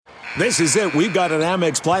This is it. We've got an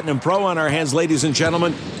Amex Platinum Pro on our hands, ladies and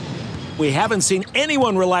gentlemen. We haven't seen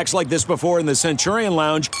anyone relax like this before in the Centurion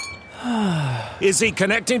Lounge. Is he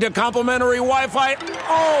connecting to complimentary Wi-Fi?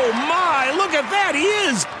 Oh, my. Look at that. He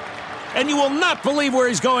is. And you will not believe where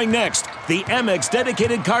he's going next. The Amex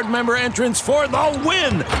dedicated card member entrance for the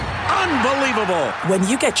win. Unbelievable. When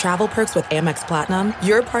you get travel perks with Amex Platinum,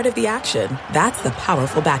 you're part of the action. That's the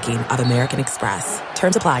powerful backing of American Express.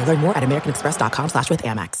 Terms apply. Learn more at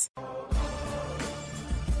americanexpress.com/withAmex.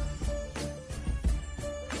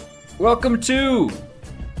 Welcome to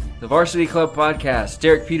the Varsity Club Podcast.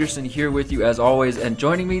 Derek Peterson here with you as always, and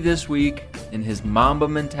joining me this week in his Mamba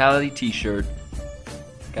Mentality t-shirt,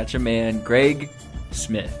 got your man, Greg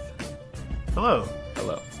Smith. Hello.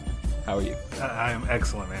 Hello. How are you? I am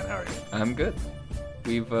excellent, man. How are you? I'm good.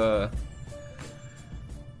 We've,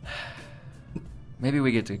 maybe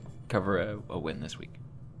we get to cover a win this week.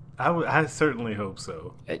 I certainly hope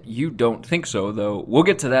so. You don't think so, though. We'll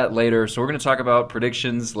get to that later. So we're going to talk about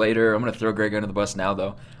predictions later. I'm going to throw Greg under the bus now,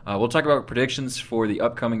 though. We'll talk about predictions for the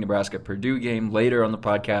upcoming Nebraska-Purdue game later on the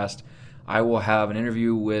podcast. I will have an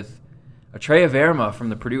interview with Atreya Verma from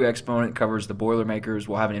the Purdue Exponent, covers the Boilermakers.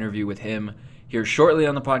 We'll have an interview with him here shortly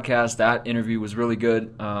on the podcast. That interview was really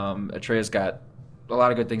good. Atreya's got a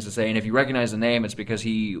lot of good things to say. And if you recognize the name, it's because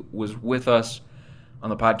he was with us on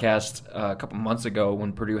the podcast a couple months ago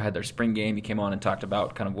when Purdue had their spring game. He came on and talked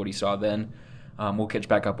about kind of what he saw then. We'll catch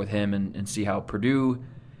back up with him and see how Purdue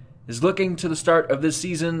is looking to the start of this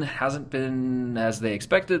season. Hasn't been as they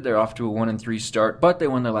expected. They're off to a 1-3 start, but they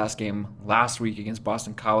won their last game last week against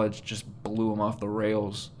Boston College. Just blew them off the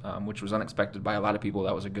rails, which was unexpected by a lot of people.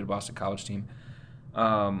 That was a good Boston College team.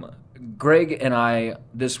 Greg and I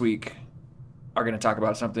this week are going to talk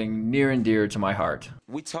about something near and dear to my heart.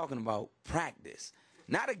 We talking about practice.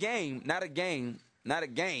 Not a game.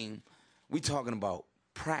 We talking about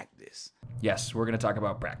practice. Yes, we're going to talk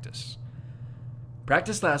about practice.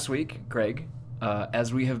 Practice last week, Greg,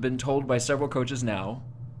 as we have been told by several coaches now,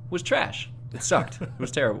 was trash. It sucked. It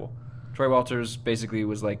was terrible. Troy Walters basically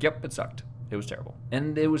was like, yep, it sucked. It was terrible.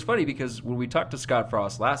 And it was funny because when we talked to Scott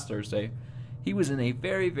Frost last Thursday, he was in a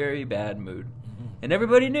very, very bad mood. Mm-hmm. And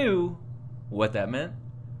everybody knew what that meant.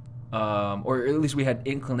 Or at least we had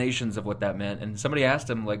inclinations of what that meant. And somebody asked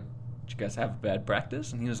him, like, did you guys have bad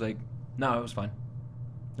practice? And he was like, no, it was fine.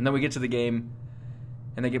 And then we get to the game,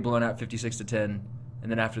 and they get blown out 56-10. And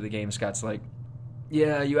then after the game, Scott's like,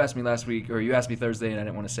 yeah, you asked me last week, or you asked me Thursday, and I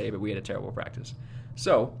didn't want to say, but we had a terrible practice.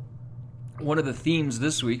 So one of the themes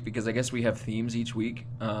this week, because I guess we have themes each week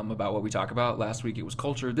about what we talk about. Last week it was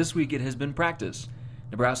culture. This week it has been practice.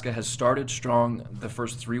 Nebraska has started strong the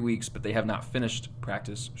first 3 weeks, but they have not finished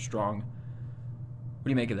practice strong. What do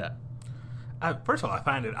you make of that? First of all, I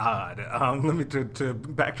find it odd. Let me to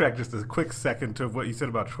backtrack just a quick second to what you said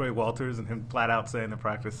about Troy Walters and him flat out saying the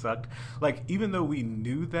practice sucked. Like, even though we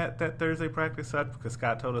knew that Thursday practice sucked because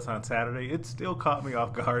Scott told us on Saturday, it still caught me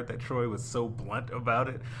off guard that Troy was so blunt about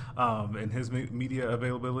it in his media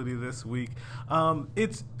availability this week.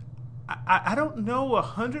 I don't know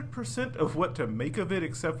 100% of what to make of it,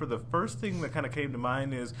 except for the first thing that kind of came to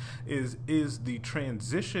mind is the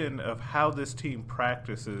transition of how this team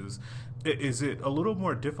practices. Is it a little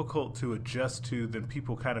more difficult to adjust to than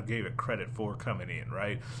people kind of gave it credit for coming in,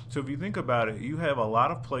 right? So if you think about it, you have a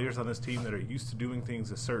lot of players on this team that are used to doing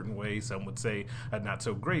things a certain way. Some would say a not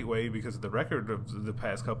so great way because of the record of the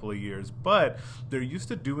past couple of years, but they're used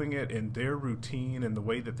to doing it in their routine and the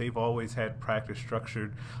way that they've always had practice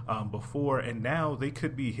structured before, and now they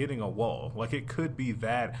could be hitting a wall. Like, it could be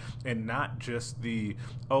that, and not just the,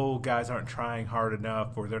 oh, guys aren't trying hard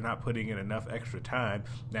enough or they're not putting in enough extra time.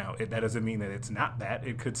 Now, that doesn't mean that it's not that.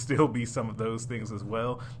 It could still be some of those things as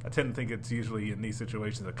well. I tend to think it's usually in these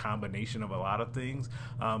situations a combination of a lot of things.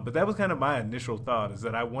 But that was kind of my initial thought, is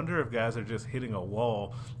that I wonder if guys are just hitting a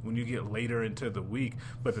wall when you get later into the week.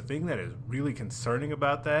 But the thing that is really concerning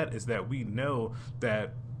about that is that we know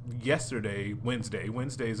that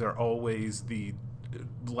Wednesdays are always the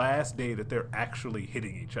last day that they're actually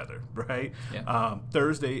hitting each other, right? Yeah.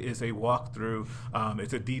 Thursday is a walkthrough.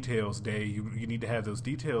 It's a details day. You need to have those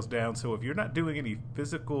details down. So if you're not doing any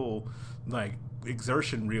physical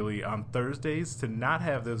exertion really on Thursdays, to not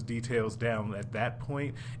have those details down at that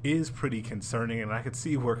point is pretty concerning, and I could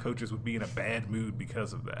see where coaches would be in a bad mood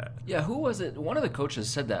because of that. Yeah, who was it? One of the coaches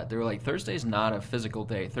said that. They were like, Thursday's not a physical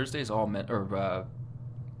day. Thursday's all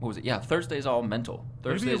what was it? Yeah, Thursday's all mental.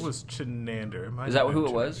 Maybe it was Chinander. Is that who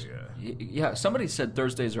it was? Yeah, somebody said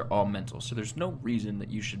Thursdays are all mental, so there's no reason that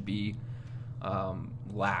you should be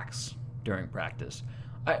lax during practice.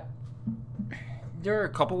 There are a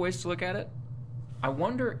couple ways to look at it. I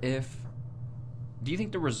wonder if Do you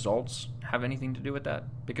think the results have anything to do with that?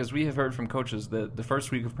 Because we have heard from coaches that the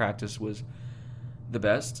first week of practice was the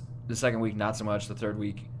best. The second week, not so much. The third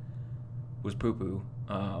week was poo-poo.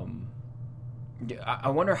 I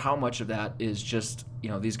wonder how much of that is just,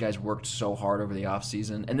 these guys worked so hard over the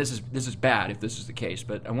offseason. And this is bad if this is the case,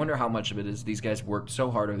 but I wonder how much of it is these guys worked so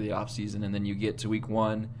hard over the offseason, and then you get to week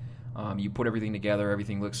one, you put everything together,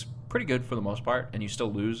 everything looks pretty good for the most part, and you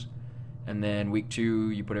still lose. And then week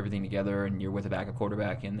two, you put everything together, and you're with a backup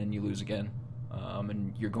quarterback, and then you lose again.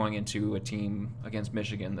 And you're going into a team against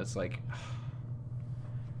Michigan that's like,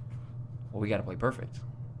 well, we got to play perfect.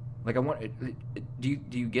 Like, do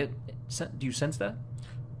you sense that?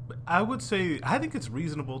 I would say I think it's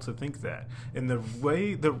reasonable to think that, and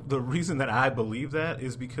the reason that I believe that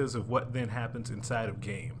is because of what then happens inside of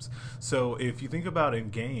games. So if you think about in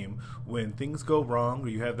game, when things go wrong, or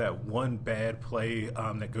you have that one bad play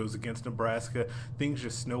that goes against Nebraska, things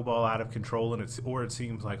just snowball out of control, and it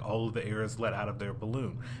seems like all of the air is let out of their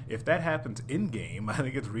balloon. If that happens in game, I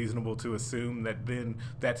think it's reasonable to assume that then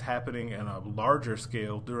that's happening in a larger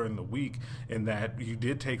scale during the week, and that you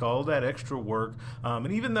did take all that extra work,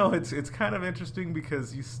 and even though it's kind of interesting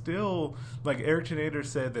because you still, like Eric Chinader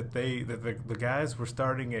said, that the guys were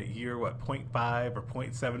starting at year 0.5 or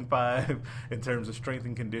 0.75 in terms of strength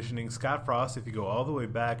and conditioning. Scott Frost, if you go all the way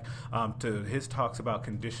back to his talks about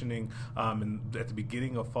conditioning at the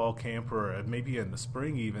beginning of fall camp or maybe in the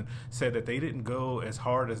spring even, said that they didn't go as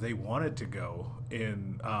hard as they wanted to go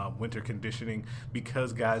in winter conditioning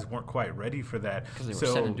because guys weren't quite ready for that. Because they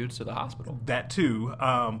were sending dudes to the hospital. That too.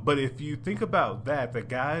 But if you think about that, the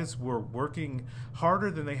guys were working harder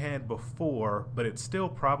than they had before, but it still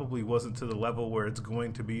probably wasn't to the level where it's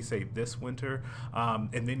going to be, say, this winter.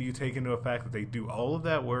 And then you take into effect that they do all of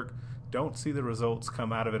that work, don't see the results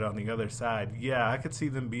come out of it on the other side. Yeah, I could see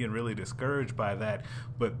them being really discouraged by that.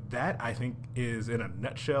 But that, I think, is in a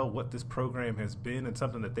nutshell what this program has been, and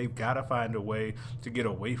something that they've got to find a way to get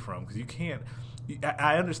away from. Because you can't.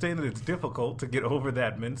 I understand that it's difficult to get over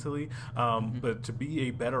that mentally, but to be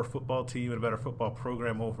a better football team and a better football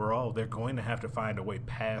program overall, they're going to have to find a way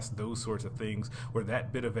past those sorts of things where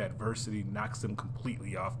that bit of adversity knocks them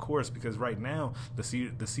completely off course, because right now the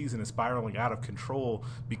season is spiraling out of control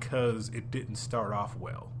because it didn't start off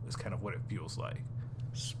well, is kind of what it feels like.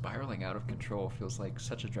 Spiraling out of control feels like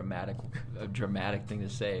such a dramatic thing to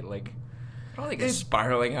say. Like, I don't think it's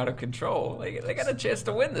spiraling out of control. They got a chance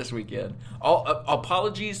to win this weekend.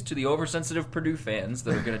 Apologies to the oversensitive Purdue fans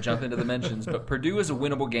that are going to jump into the mentions, but Purdue is a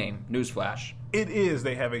winnable game. Newsflash. It is.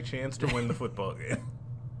 They have a chance to win the football game.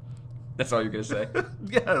 That's all you're going to say?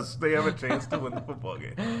 Yes, they have a chance to win the football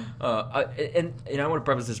game. And I want to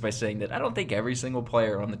preface this by saying that I don't think every single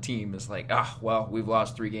player on the team is like, well, we've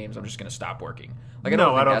lost 3 games, I'm just going to stop working. Like, I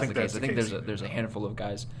don't think that's the case. I think there's a handful of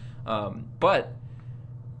guys. But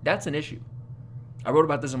that's an issue. I wrote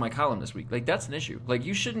about this in my column this week. Like, that's an issue. Like,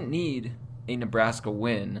 you shouldn't need a Nebraska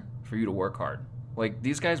win for you to work hard. Like,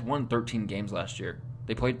 these guys won 13 games last year.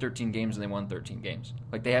 They played 13 games and they won 13 games.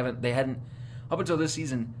 Like, they hadn't up until this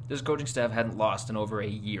season, this coaching staff hadn't lost in over a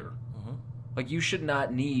year. Like, you should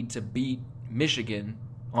not need to beat Michigan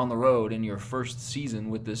on the road in your first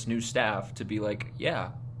season with this new staff to be like,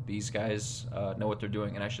 yeah, these guys know what they're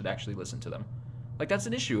doing and I should actually listen to them. Like, that's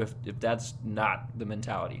an issue if that's not the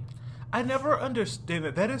mentality. I never understand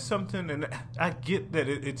it. That is something, and I get that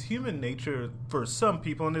it's human nature for some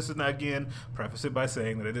people, and this is not, again, preface it by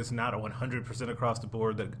saying that it is not a 100% across the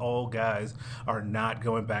board, that all guys are not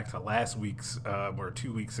going back to last week's or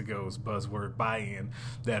 2 weeks ago's buzzword buy-in,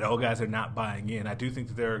 that all guys are not buying in. I do think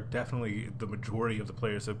that there are definitely the majority of the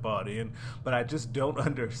players have bought in, but I just don't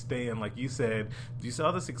understand. Like you said, you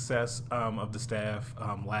saw the success of the staff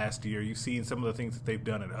last year. You've seen some of the things that they've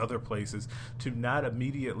done in other places. To not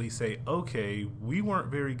immediately say, okay, we weren't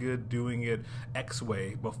very good doing it X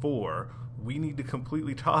way before. We need to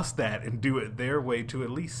completely toss that and do it their way to at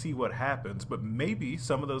least see what happens. But maybe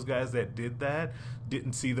some of those guys that did that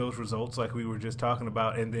didn't see those results like we were just talking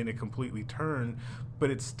about, and then it completely turned. But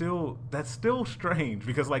that's still strange,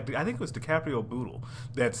 because like I think it was DiCaprio Boodle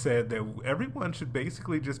that said that everyone should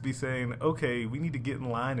basically just be saying, okay, we need to get in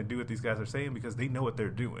line and do what these guys are saying because they know what they're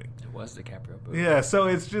doing. It was DiCaprio Boodle. Yeah, so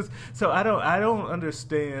it's just I don't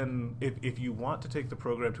understand if you want to take the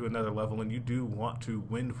program to another level and you do want to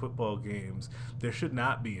win football games, there should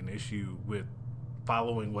not be an issue with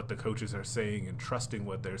following what the coaches are saying and trusting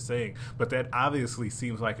what they're saying. But that obviously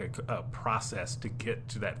seems like a process to get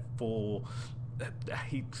to that full. I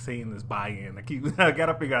hate saying this buy-in. I got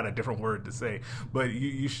to figure out a different word to say. But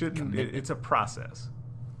you shouldn't. It's a process.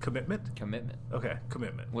 Commitment? Commitment. Okay,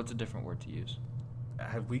 commitment. What's a different word to use?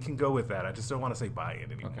 we can go with that. I just don't want to say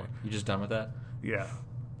buy-in anymore. Okay. You just done with that? Yeah,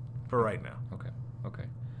 for right now. Okay.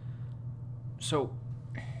 So,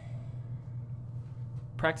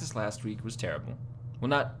 practice last week was terrible. Well,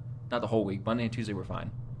 not the whole week. Monday and Tuesday were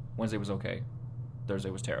fine. Wednesday was okay.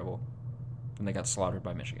 Thursday was terrible. And they got slaughtered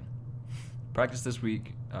by Michigan. Practice this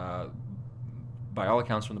week, by all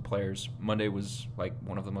accounts from the players, Monday was like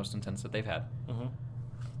one of the most intense that they've had. Mm-hmm.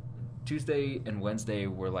 Tuesday and Wednesday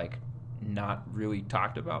were like not really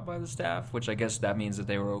talked about by the staff, which I guess that means that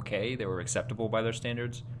they were okay. They were acceptable by their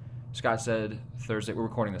standards. Scott said Thursday, we're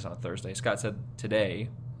recording this on a Thursday. Scott said today,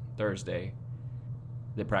 Thursday,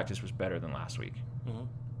 that practice was better than last week. Mm-hmm.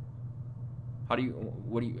 How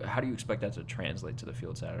do you expect that to translate to the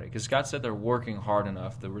field Saturday? Because Scott said they're working hard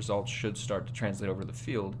enough. The results should start to translate over to the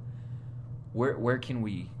field. Where do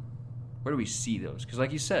we see those? Because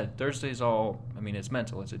like you said, Thursday's all, I mean, it's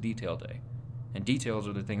mental. It's a detail day. And details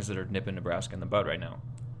are the things that are nipping Nebraska in the bud right now.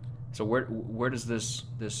 So where does this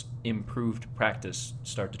improved practice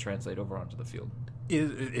start to translate over onto the field?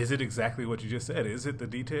 Is it exactly what you just said? Is it the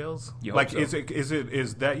details? You like, hope so.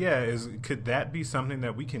 Could that be something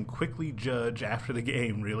that we can quickly judge after the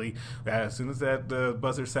game? Really, as soon as the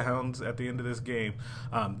buzzer sounds at the end of this game,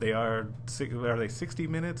 are they 60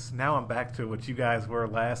 minutes? Now I'm back to what you guys were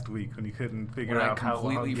last week when you couldn't figure out how long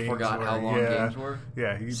games were. I completely forgot how long games were.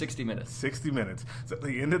 Yeah, 60 minutes. 60 minutes. So at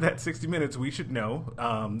the end of that 60 minutes, we should know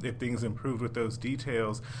if things improved with those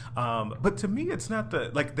details. But to me, it's not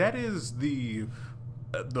that is the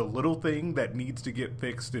little thing that needs to get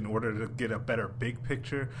fixed in order to get a better big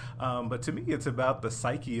picture. But to me, it's about the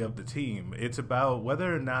psyche of the team. It's about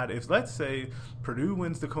whether or not, if let's say Purdue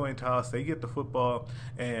wins the coin toss, they get the football,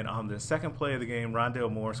 and on the second play of the game,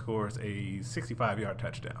 Rondale Moore scores a 65-yard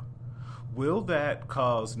touchdown. Will that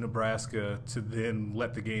cause Nebraska to then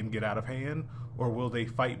let the game get out of hand, or will they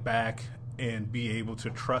fight back and be able to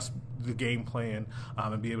trust the game plan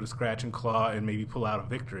and be able to scratch and claw and maybe pull out a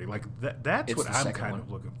victory? Like that's what I'm kind of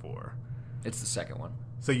looking for. It's the second one.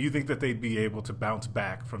 So you think that they'd be able to bounce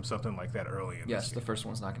back from something like that early in Yes, this the game? first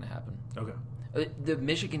one's not going to happen. Okay. The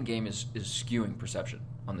Michigan game is skewing perception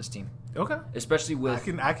on this team. Okay. Especially with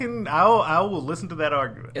I will listen to that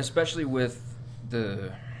argument. Especially with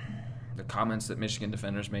the comments that Michigan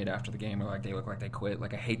defenders made after the game, or like they look like they quit.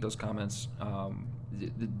 Like I hate those comments.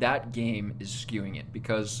 That game is skewing it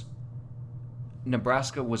because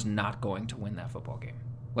Nebraska was not going to win that football game.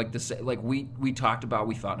 We talked about,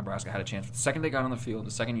 we thought Nebraska had a chance. The second they got on the field,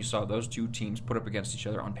 the second you saw those two teams put up against each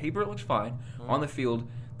other, on paper it looked fine. Mm-hmm. On the field,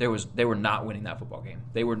 they were not winning that football game.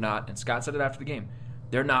 They were not, and Scott said it after the game,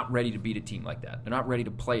 they're not ready to beat a team like that. They're not ready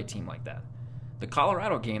to play a team like that. The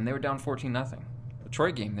Colorado game, they were down 14-0. The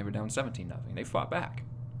Troy game, they were down 17-0. They fought back.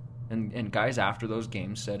 And guys after those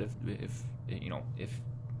games said if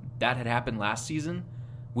that had happened last season,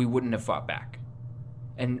 we wouldn't have fought back.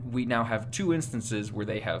 And we now have two instances where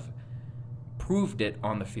they have proved it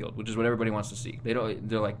on the field, which is what everybody wants to see.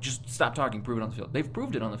 They're like, just stop talking, prove it on the field. They've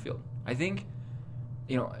proved it on the field. I think,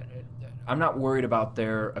 I'm not worried about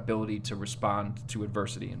their ability to respond to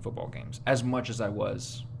adversity in football games as much as I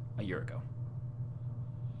was a year ago.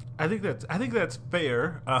 I think that's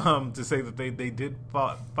fair to say that they did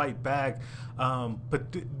fight back,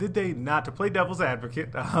 but did they not? To play devil's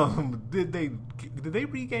advocate, did they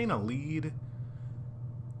regain a lead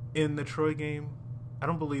in the Troy game? I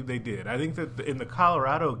don't believe they did. I think that in the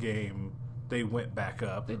Colorado game they went back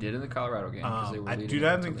up. They did in the Colorado game because they were I leading. do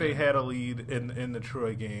not think they had a lead in the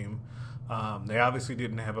Troy game. They obviously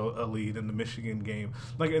didn't have a lead in the Michigan game.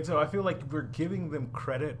 And so I feel like we're giving them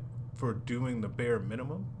credit for doing the bare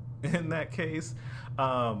minimum in that case,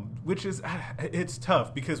 which is, it's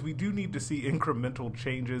tough because we do need to see incremental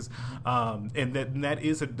changes, and that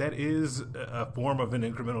is a form of an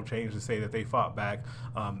incremental change to say that they fought back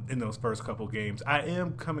in those first couple games. I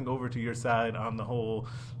am coming over to your side on the whole.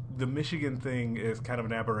 The Michigan thing is kind of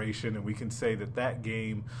an aberration, and we can say that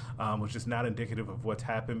game was just not indicative of what's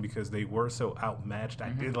happened because they were so outmatched.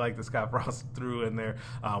 Mm-hmm. I did like that Scott Frost threw in there,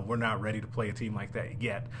 we're not ready to play a team like that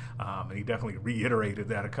yet, and he definitely reiterated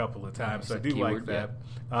that a couple of times, so I do like that.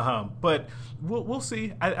 But we'll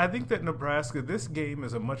see. I think that Nebraska, this game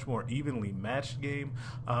is a much more evenly matched game,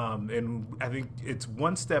 and I think it's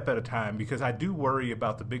one step at a time because I do worry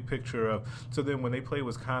about the big picture of, so then when they play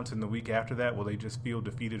Wisconsin the week after that, will they just feel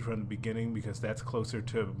defeated from the beginning because that's closer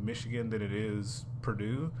to Michigan than it is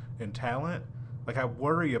Purdue in talent? I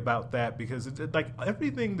worry about that because it's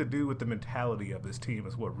everything to do with the mentality of this team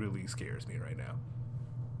is what really scares me right now.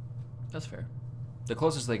 That's fair. The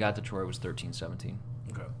closest they got to Troy was 13-17.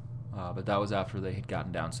 Okay. But that was after they had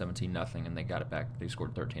gotten down 17-0 and they got it back. They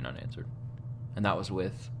scored 13 unanswered. And that was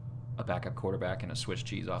with a backup quarterback and a Swiss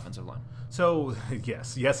cheese offensive line. So,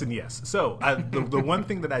 yes, and yes. So, the one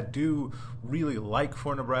thing that I do really like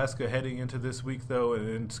for Nebraska heading into this week, though,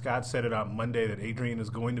 and Scott said it on Monday that Adrian is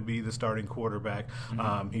going to be the starting quarterback.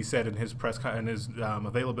 He said in his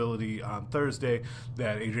availability on Thursday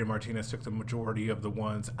that Adrian Martinez took the majority of the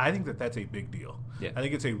ones. I think that that's a big deal. Yeah. I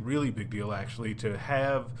think it's a really big deal, actually, to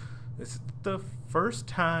have it's the first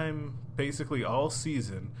time basically all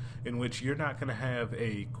season in which you're not going to have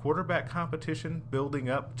a quarterback competition building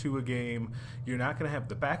up to a game. You're not going to have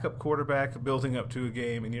the backup quarterback building up to a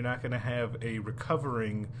game, and you're not going to have a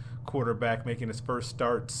recovering quarterback making his first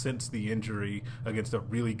start since the injury against a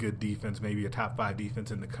really good defense, maybe a top 5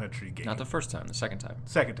 defense in the country game. Not the first time, the second time.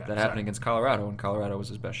 Second time. That happened against Colorado, and Colorado was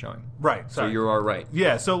his best showing. Right. So you are right.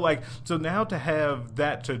 Yeah, so now to have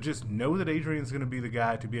that, to just know that Adrian's going to be the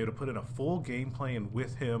guy, to be able to put in a full game plan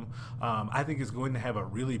with him, I think is going to have a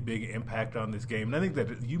really big impact on this game. And I think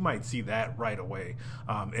that you might see that right away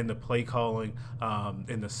in the play calling,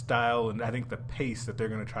 in the style, and I think the pace that they're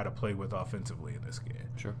going to try to play with offensively in this game.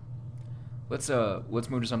 Sure. Let's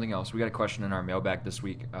move to something else. We got a question in our mailbag this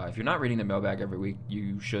week. If you're not reading the mailbag every week,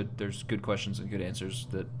 you should. There's good questions and good answers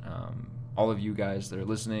that all of you guys that are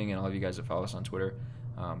listening and all of you guys that follow us on Twitter,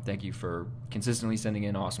 thank you for consistently sending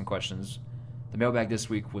in awesome questions. The mailbag this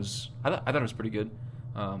week was, I thought it was pretty good.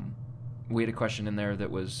 We had a question in there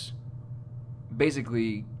that was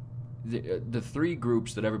basically the 3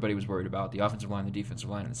 groups that everybody was worried about: the offensive line, the defensive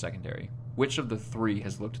line, and the secondary. Which of the 3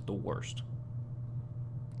 has looked the worst?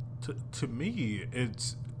 To me,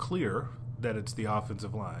 it's clear that it's the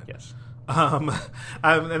offensive line. Yes. And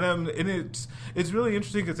it's really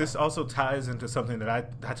interesting because this also ties into something that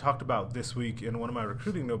I talked about this week in one of my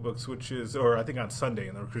recruiting notebooks, which is, or I think on Sunday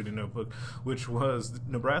in the recruiting notebook, which was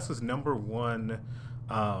Nebraska's number 1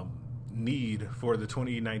 need for the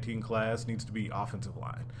 2019 class needs to be offensive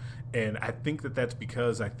line. And I think that that's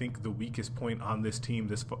because I think the weakest point on this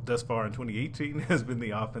team thus far in 2018 has been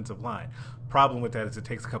the offensive line. Problem with that is it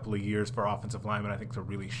takes a couple of years for offensive linemen, I think, to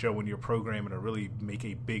really show in your program and to really make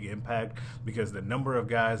a big impact, because the number of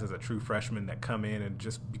guys as a true freshman that come in and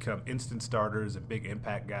just become instant starters and big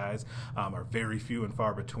impact guys are very few and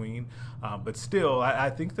far between. But still, I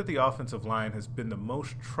think that the offensive line has been the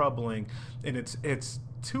most troubling, and it's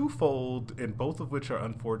twofold, and both of which are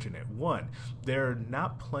unfortunate. 1, they're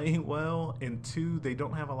not playing well, and 2, they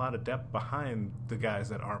don't have a lot of depth behind the guys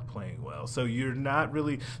that aren't playing well. So you're not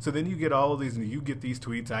really, so then you get all of these, and you get these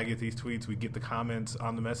tweets, I get these tweets, we get the comments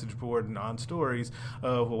on the message board and on stories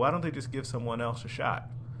of, well, why don't they just give someone else a shot?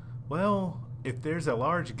 Well, if there's a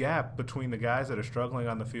large gap between the guys that are struggling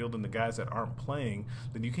on the field and the guys that aren't playing,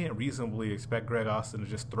 then you can't reasonably expect Greg Austin to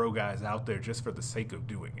just throw guys out there just for the sake of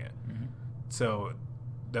doing it. Mm-hmm. So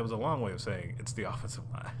that was a long way of saying it's the offensive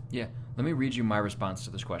line. Yeah. Let me read you my response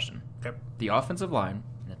to this question. Okay. The offensive line,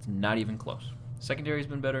 and it's not even close. Secondary's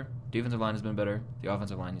been better. Defensive line has been better. The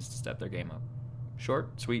offensive line needs to step their game up.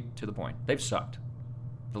 Short, sweet, to the point. They've sucked.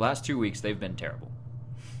 The last 2 weeks, they've been terrible.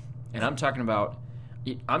 And I'm talking about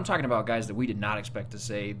guys that we did not expect to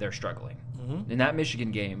say they're struggling. Mm-hmm. In that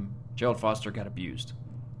Michigan game, Gerald Foster got abused.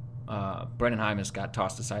 Brendan Hymas got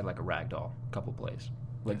tossed aside like a rag doll a couple plays.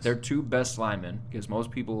 Like, their 2 best linemen, because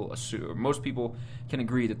most people can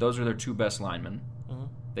agree that those are their 2 best linemen. Mm-hmm.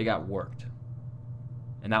 They got worked,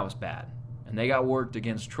 and that was bad. And they got worked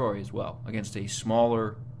against Troy as well, against a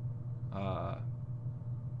smaller,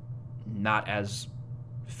 not as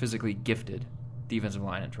physically gifted defensive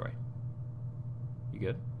line in Troy. You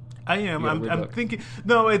good? I am. I'm thinking.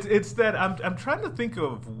 No, it's that I'm trying to think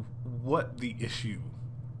of what the issue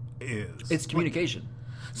is. It's communication.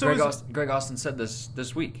 So Greg Austin said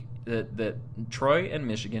this week that Troy and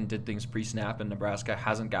Michigan did things pre-snap, and Nebraska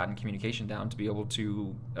hasn't gotten communication down to be able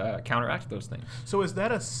to counteract those things. So is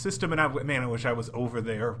that a system? And I wish I was over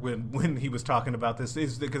there when he was talking about this.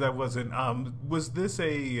 Is because I wasn't.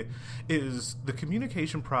 Is the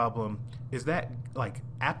communication problem? Is that like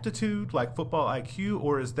aptitude, like football IQ,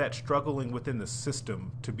 or is that struggling within the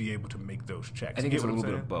system to be able to make those checks? I think it's a little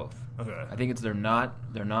bit of both. Okay. I think they're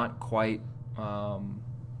not quite.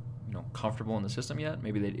 Comfortable in the system yet.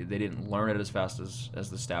 Maybe they didn't learn it as fast as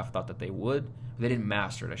the staff thought that they would. They didn't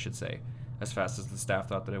master it, I should say, as fast as the staff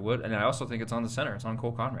thought that it would. And I also think it's on the center. It's on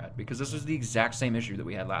Cole Conrad, because this is the exact same issue that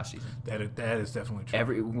we had last season. That is definitely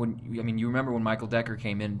true. You remember when Michael Decker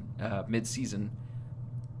came in mid-season,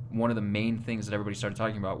 one of the main things that everybody started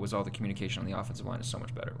talking about was all the communication on the offensive line is so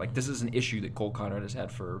much better. Like, this is an issue that Cole Conrad has had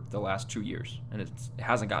for the last 2 years, and it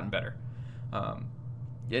hasn't gotten better.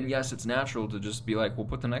 And yes, it's natural to just be like, we'll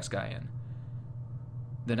put the next guy in.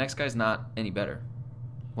 The next guy's not any better.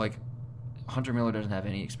 Like, Hunter Miller doesn't have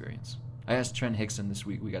any experience. I asked Trent Hickson this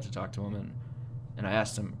week. We got to talk to him, and I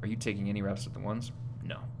asked him, "Are you taking any reps with the ones?"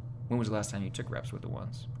 No. When was the last time you took reps with the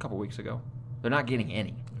ones? A couple weeks ago. They're not getting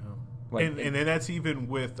any. And then that's even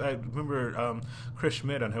with, I remember Chris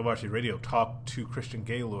Schmidt on Hill Radio talked to Christian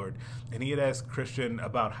Gaylord, and he had asked Christian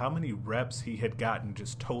about how many reps he had gotten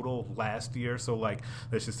just total last year. So, like,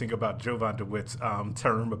 let's just think about Jovan DeWitt's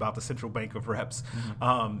term about the central bank of reps.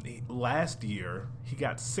 Last year, he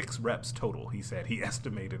got 6 reps total, he said, he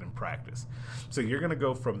estimated in practice. So you're going to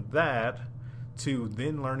go from that to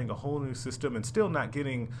then learning a whole new system and still not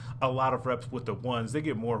getting a lot of reps with the ones. They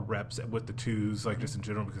get more reps with the twos, like just in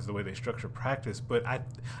general, because of the way they structure practice. But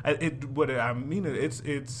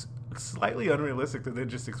it's slightly unrealistic to then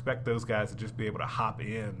just expect those guys to just be able to hop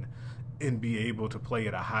in and be able to play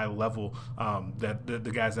at a high level, that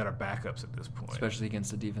the guys that are backups at this point. Especially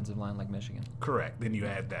against a defensive line like Michigan. Correct. Then you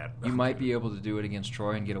add that. You might be able to do it against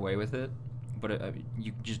Troy and get away with it. But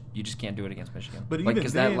you just can't do it against Michigan. But even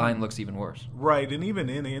because that line looks even worse. Right, and even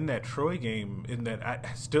in that Troy game, in that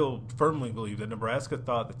I still firmly believe that Nebraska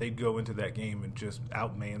thought that they'd go into that game and just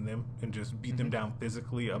outman them and just beat them down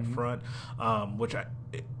physically up front, which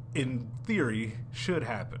in theory should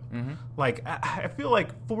happen. Like I feel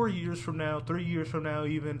like 4 years from now, 3 years from now,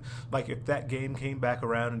 even like if that game came back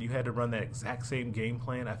around and you had to run that exact same game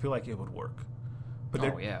plan, I feel like it would work.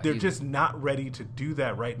 But they're just not ready to do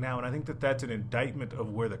that right now, and I think that that's an indictment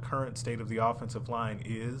of where the current state of the offensive line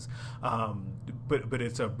is. But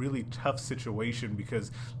it's a really tough situation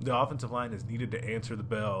because the offensive line has needed to answer the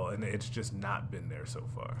bell, and it's just not been there so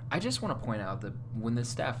far. I just want to point out that when the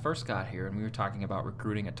staff first got here and we were talking about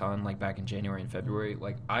recruiting a ton, like back in January and February,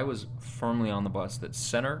 like I was firmly on the bus that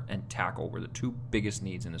center and tackle were the 2 biggest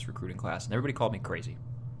needs in this recruiting class, and everybody called me crazy.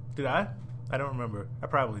 Did I? I don't remember. I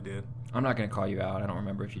probably did. I'm not going to call you out. I don't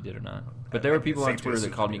remember if you did or not. But there were people on Twitter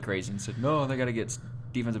that called me crazy and said, no, they got to get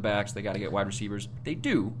defensive backs. They got to get wide receivers. They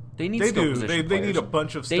do. They need skill position They need a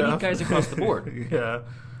bunch of stuff. They need guys across the board. Yeah.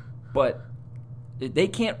 But they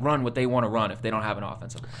can't run what they want to run if they don't have an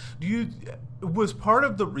offensive line. Was part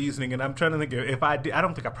of the reasoning, and I'm trying to think if I did, I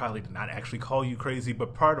don't think I probably did not actually call you crazy,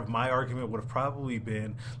 but part of my argument would have probably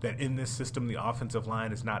been that in this system, the offensive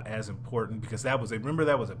line is not as important because that was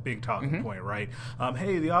a big talking point, right?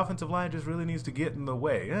 Hey, the offensive line just really needs to get in the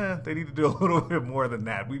way. They need to do a little bit more than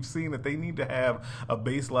that. We've seen that they need to have a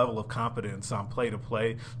base level of competence on play to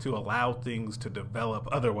play to allow things to develop.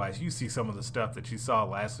 Otherwise, you see some of the stuff that you saw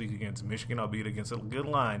last week against Michigan, albeit against a good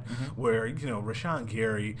line, where, Rashawn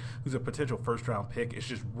Gary, who's a potential first-round pick, is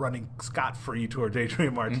just running scot-free towards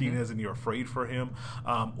Adrian Martinez, and you're afraid for him.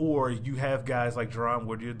 Or you have guys like Jerron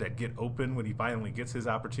Woodyard that get open when he finally gets his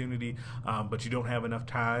opportunity, but you don't have enough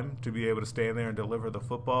time to be able to stand there and deliver the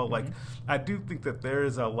football. Like, I do think that there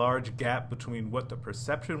is a large gap between what the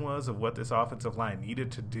perception was of what this offensive line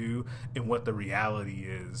needed to do and what the reality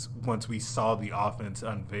is once we saw the offense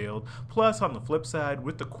unveiled. Plus, on the flip side,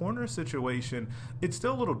 with the corner situation, it's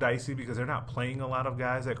still a little dicey because they're not playing a lot of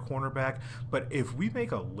guys at cornerback. But if we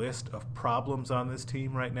make a list of problems on this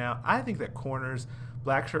team right now, I think that corners,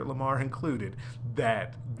 Blackshirt Lamar included,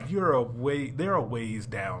 that they're a ways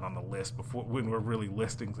down on the list before when we're really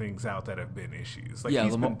listing things out that have been issues. Like,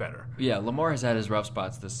 he's been better. Yeah, Lamar has had his rough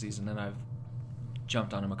spots this season, and I've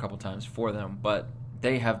jumped on him a couple times for them, but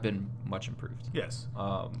they have been much improved. Yes.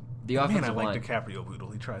 The offensive line. I like DiCaprio Boodle.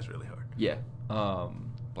 He tries really hard. Yeah.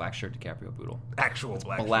 Black shirt DiCaprio Boodle. Actual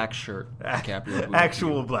black shirt DiCaprio Boodle.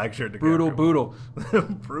 Actual black shirt DiCaprio Brutal Boodle.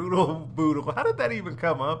 Brutal Boodle. How did that even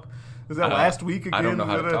come up? Was that last week again? I don't know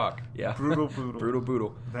how to talk. Yeah. Brutal Boodle. Brutal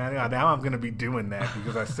Boodle. Now I'm going to be doing that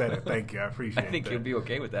because I said it. Thank you. I appreciate it. I think you'll be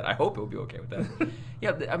okay with that. I hope you'll be okay with that.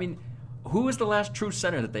 Yeah, I mean, who was the last true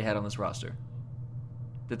center that they had on this roster?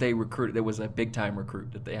 That they recruited, that was a big-time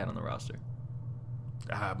recruit that they had on the roster?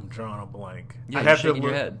 I'm drawing a blank. Yeah, I'd have shaking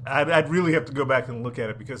your head. I'd really have to go back and look at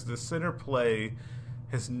it because the center play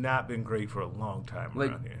has not been great for a long time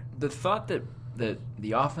around here. The thought that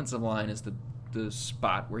the offensive line is the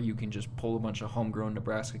spot where you can just pull a bunch of homegrown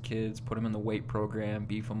Nebraska kids, put them in the weight program,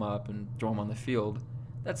 beef them up, and throw them on the field,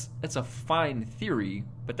 that's a fine theory,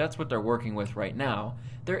 but that's what they're working with right now.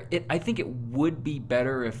 I think it would be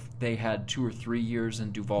better if they had 2 or 3 years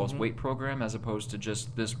in Duval's weight program as opposed to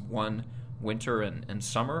just this one winter and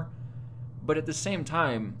summer. But at the same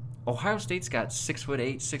time, Ohio State's got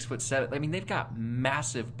 6'8", 6'7". I mean, they've got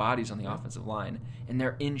massive bodies on the offensive line, and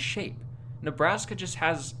they're in shape. Nebraska just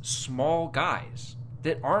has small guys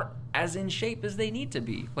that aren't as in shape as they need to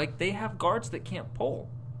be. Like, they have guards that can't pull.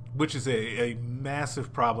 Which is a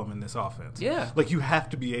massive problem in this offense. Yeah. Like, you have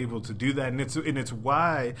to be able to do that. And it's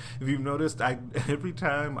why, if you've noticed, every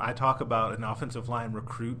time I talk about an offensive line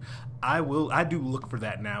recruit, I do look for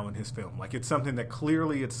that now in his film. Like, it's something that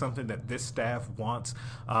clearly it's something that this staff wants,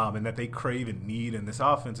 and that they crave and need in this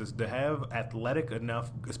offense, is to have athletic enough,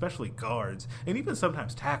 especially guards, and even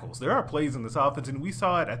sometimes tackles. There are plays in this offense, and we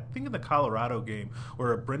saw it, I think, in the Colorado game,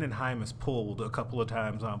 where Brendan Hymas pulled a couple of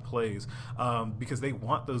times on plays, because they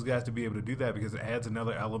want those guys to be able to do that, because it adds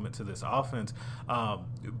another element to this offense.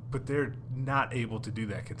 But they're not able to do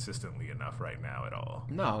that consistently enough right now at all.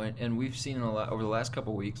 No, and we've seen a lot over the last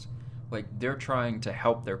couple of weeks. Like, they're trying to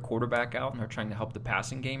help their quarterback out, and they're trying to help the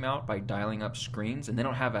passing game out by dialing up screens, and they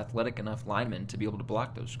don't have athletic enough linemen to be able to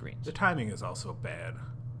block those screens. The timing is also bad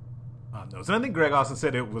on those. And I think Greg Austin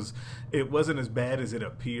said it wasn't as bad as it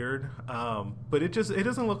appeared, but it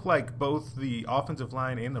doesn't look like both the offensive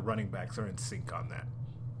line and the running backs are in sync on that.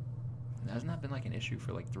 Hasn't that been like an issue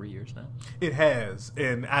for like 3 years now? It has,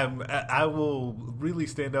 and I will really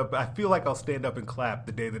stand up. I feel like I'll stand up and clap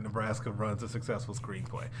the day that Nebraska runs a successful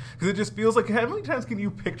screenplay, because it just feels like, how many times can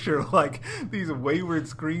you picture like these wayward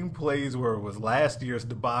screenplays where it was last year's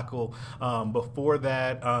debacle, before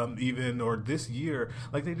that, even, or this year,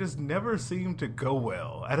 like they just never seem to go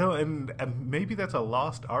well. And maybe that's a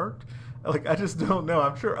lost art. Like, I just don't know.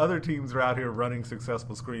 I'm sure other teams are out here running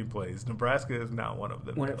successful screenplays. Nebraska is not one of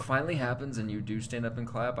them. When it finally happens and you do stand up and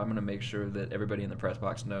clap, I'm going to make sure that everybody in the press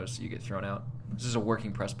box knows so you get thrown out. This is a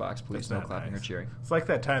working press box. Please, no clapping nice. or cheering. It's like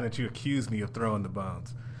that time that you accused me of throwing the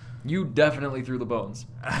bones. You definitely threw the bones.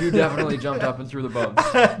 You definitely jumped up and threw the bones.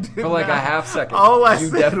 For like a half second. All I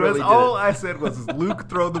said was Luke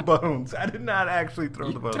throw the bones. I did not actually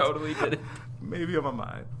throw the bones. You totally did it. Maybe on my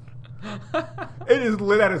mind.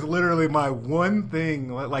 That is literally my one thing.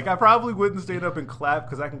 Like, I probably wouldn't stand up and clap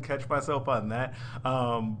because I can catch myself on that.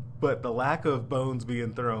 But the lack of bones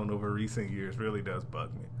being thrown over recent years really does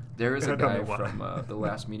bug me. There is a guy from the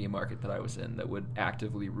last media market that I was in that would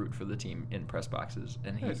actively root for the team in press boxes,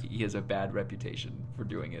 and he has a bad reputation for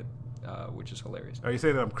doing it, which is hilarious. Are you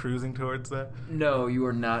saying that I'm cruising towards that? No, you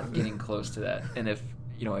are not getting close to that. And if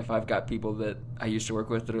I've got people that I used to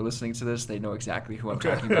work with that are listening to this, they know exactly who I'm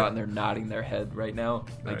talking about, and they're nodding their head right now.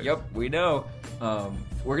 Like, nice. Yep, we know.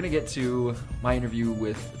 We're going to get to my interview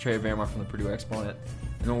with Trey Verma from the Purdue Exponent,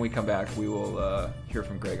 and when we come back, we will hear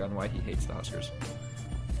from Greg on why he hates the Huskers.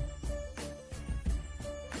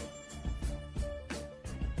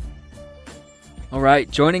 All right,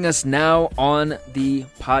 joining us now on the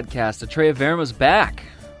podcast, Trey Verma's back.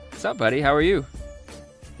 What's up, buddy? How are you?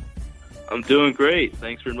 I'm doing great.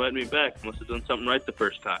 Thanks for inviting me back. Must have done something right the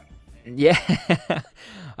first time.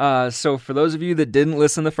 Yeah. So for those of you that didn't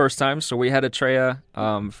listen the first time, so we had Atreya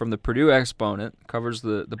from the Purdue Exponent, covers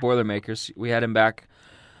the Boilermakers. We had him back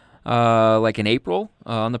like in April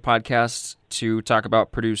on the podcast to talk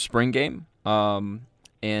about Purdue's spring game.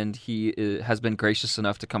 And he has been gracious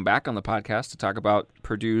enough to come back on the podcast to talk about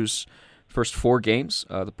Purdue's first 4 games.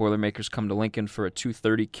 The Boilermakers come to Lincoln for a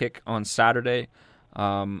 2:30 kick on Saturday.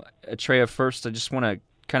 Atreya, first, I just want to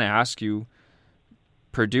kind of ask you,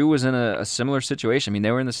 Purdue was in a similar situation. I mean,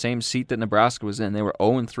 they were in the same seat that Nebraska was in. They were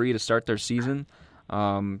 0-3 to start their season.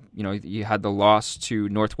 You had the loss to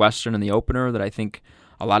Northwestern in the opener that I think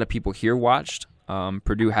a lot of people here watched.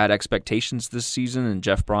 Purdue had expectations this season in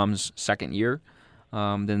Jeff Brom's second year.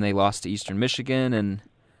 Then they lost to Eastern Michigan, and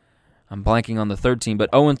I'm blanking on the third team, but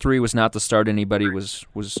 0-3 was not the start anybody was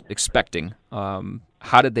expecting.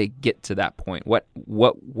 How did they get to that point? What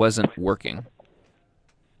wasn't working?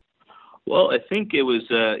 Well, I think it was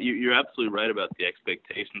you're absolutely right about the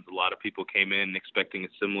expectations. A lot of people came in expecting a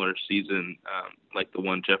similar season like the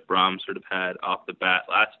one Jeff Brom sort of had off the bat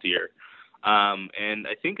last year. And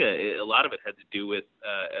I think a lot of it had to do with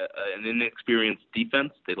an inexperienced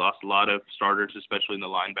defense. They lost a lot of starters, especially in the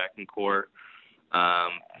linebacking core,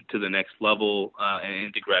 to the next level and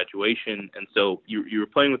into graduation. And so you were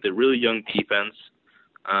playing with a really young defense.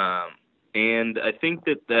 And I think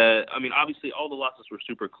that obviously all the losses were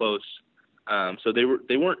super close. So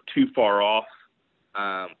they weren't too far off.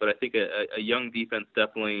 But I think a young defense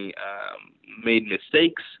definitely made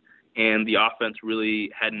mistakes, and the offense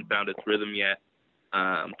really hadn't found its rhythm yet.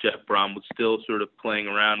 Jeff Brom was still sort of playing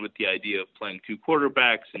around with the idea of playing 2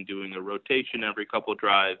 quarterbacks and doing a rotation every couple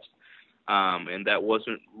drives. And that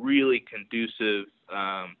wasn't really conducive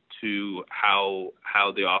to how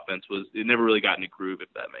the offense was. It never really got in a groove,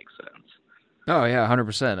 if that makes sense. Oh yeah,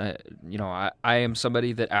 100%. I am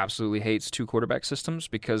somebody that absolutely hates 2 quarterback systems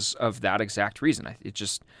because of that exact reason. It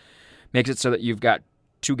just makes it so that you've got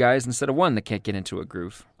 2 guys instead of 1 that can't get into a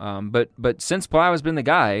groove. But since Palau has been the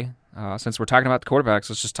guy, since we're talking about the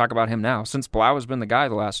quarterbacks, let's just talk about him now. Since Palau has been the guy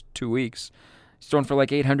the last 2 weeks, he's thrown for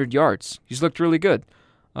like 800 yards. He's looked really good.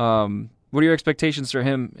 what are your expectations for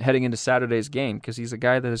him heading into Saturday's game? Because he's a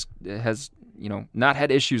guy that has not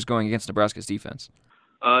had issues going against Nebraska's defense.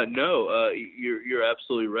 No, you're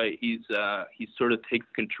absolutely right. He's sort of taken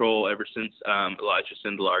control ever since Elijah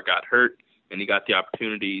Sindelar got hurt, and he got the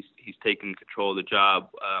opportunities. He's taken control of the job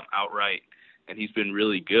outright, and he's been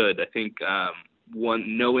really good. I think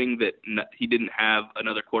knowing that he didn't have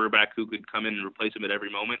another quarterback who could come in and replace him at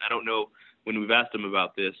every moment. I don't know when we've asked him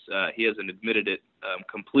about this. He hasn't admitted it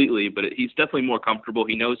completely, but he's definitely more comfortable.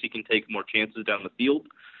 He knows he can take more chances down the field.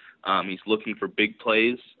 He's looking for big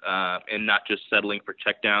plays and not just settling for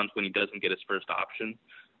checkdowns when he doesn't get his first option.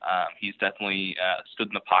 He's definitely stood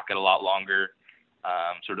in the pocket a lot longer,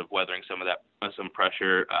 sort of weathering some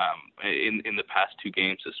pressure in the past two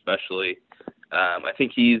games, especially. I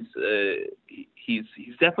think he's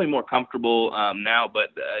definitely more comfortable now. But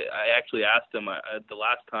I actually asked him the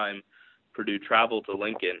last time Purdue traveled to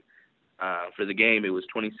Lincoln for the game. It was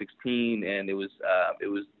 2016, and it was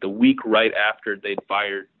the week right after they'd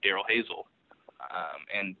fired Darrell Hazell,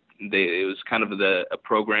 and it was kind of a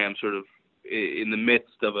program sort of in the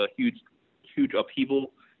midst of a huge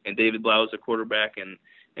upheaval, and David Blau was a quarterback, and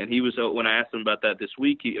he was, when I asked him about that this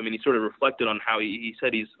week, he sort of reflected on how he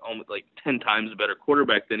said he's almost like 10 times a better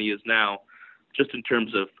quarterback than he is now, just in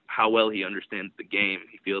terms of how well he understands the game.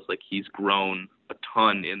 He feels like he's grown a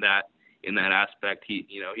ton in that aspect.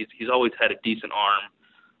 He's always had a decent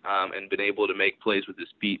arm and been able to make plays with his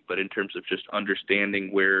feet, but in terms of just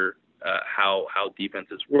understanding where how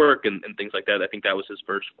defenses work and things like that, I think that was his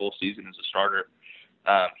first full season as a starter.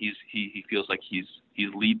 He feels like he's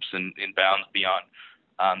leaps and bounds beyond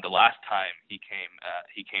the last time he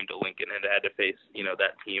came to Lincoln and had to face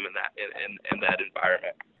that team and that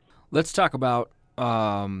environment. Let's talk about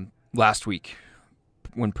last week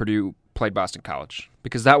when Purdue played Boston College,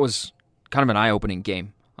 because that was kind of an eye-opening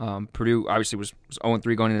game. Purdue obviously was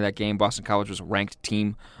 0-3 going into that game. Boston College was a ranked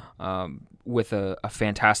team with a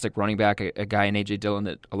fantastic running back, a guy in A.J. Dillon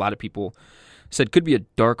that a lot of people said could be a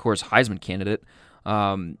dark horse Heisman candidate.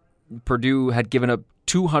 Purdue had given up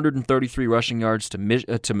 233 rushing yards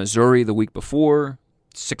to Missouri the week before,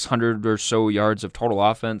 600 or so yards of total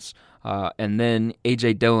offense, and then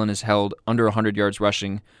A.J. Dillon is held under 100 yards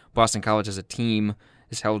rushing. Boston College as a team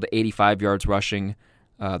is held to 85 yards rushing.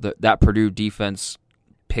 That Purdue defense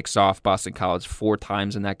picks off Boston College 4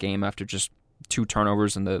 times in that game after just 2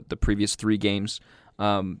 turnovers in the previous 3 games.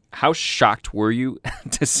 How shocked were you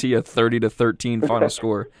to see a 30-13 final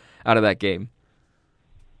score out of that game?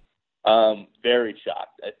 Very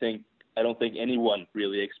shocked. I don't think anyone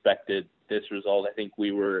really expected this result. I think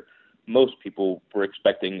most people were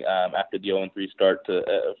expecting after the 0-3 start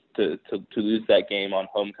to lose that game on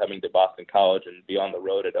homecoming to Boston College and be on the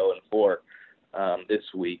road at 0-4 this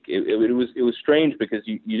week. It was strange because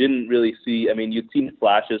you didn't really see. I mean, you'd seen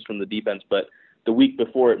flashes from the defense, but the week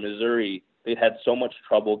before at Missouri, they had so much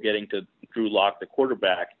trouble getting to Drew Lock, the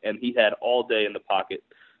quarterback, and he had all day in the pocket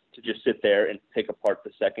to just sit there and pick apart the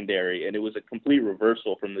secondary. And it was a complete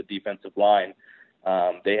reversal from the defensive line.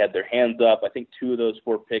 They had their hands up. I think 2 of those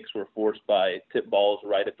 4 picks were forced by tip balls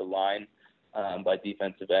right at the line by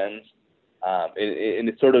defensive ends. And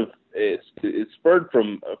it sort of it spurred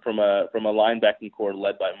from a linebacking core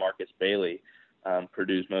led by Marcus Bailey,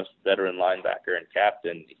 Purdue's most veteran linebacker and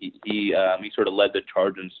captain. He sort of led the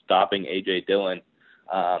charge in stopping A.J. Dillon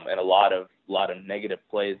and a lot of negative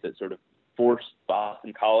plays that sort of forced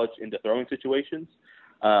Boston College into throwing situations,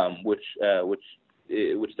 which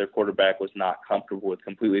their quarterback was not comfortable with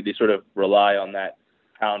completely. They sort of rely on that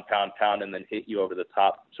pound, and then hit you over the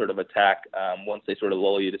top sort of attack once they sort of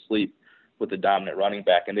lull you to sleep with the dominant running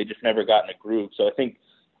back, and they just never got in a groove. So I think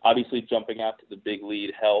obviously jumping out to the big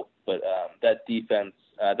lead helped, but that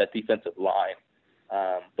defensive line,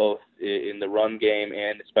 both in the run game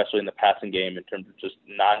and especially in the passing game, in terms of just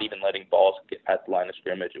not even letting balls get past the line of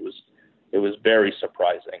scrimmage, it was very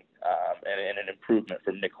surprising and an improvement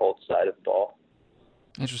from Nick Holt's side of the ball.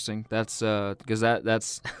 Interesting. That's because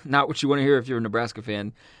that's not what you want to hear if you're a Nebraska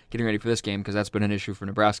fan getting ready for this game, because that's been an issue for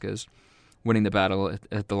Nebraska, is winning the battle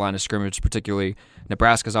at the line of scrimmage, particularly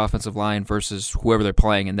Nebraska's offensive line versus whoever they're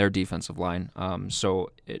playing in their defensive line.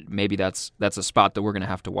 Maybe that's a spot that we're going to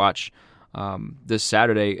have to watch this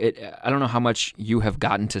Saturday. I don't know how much you have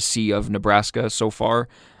gotten to see of Nebraska so far,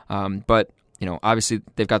 but obviously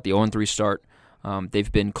they've got the 0-3 start.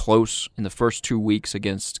 They've been close in the first 2 weeks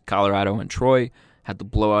against Colorado and Troy. Had the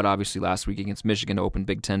blowout, obviously, last week against Michigan to open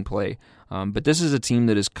Big Ten play. But this is a team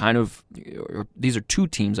that is these are 2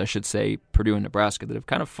 teams, I should say, Purdue and Nebraska, that have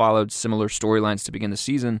kind of followed similar storylines to begin the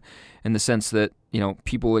season, in the sense that,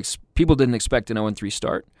 people didn't expect an 0-3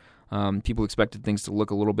 start. People expected things to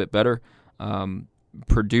look a little bit better.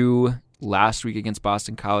 Purdue last week against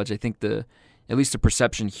Boston College. I think at least the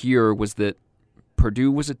perception here was that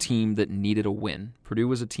Purdue was a team that needed a win. Purdue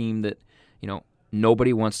was a team that,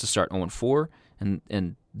 nobody wants to start 0-4,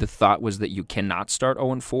 and the thought was that you cannot start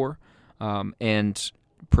 0-4. And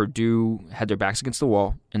Purdue had their backs against the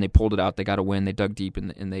wall, and they pulled it out. They got a win. They dug deep,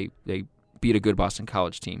 and they beat a good Boston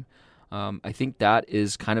College team. I think that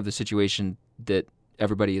is kind of the situation that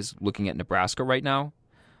everybody is looking at Nebraska right now.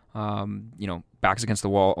 Backs against the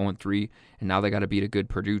wall, 0-3, and now they got to beat a good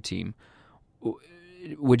Purdue team.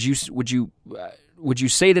 Would you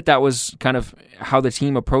say that was kind of how the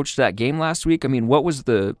team approached that game last week? I mean, what was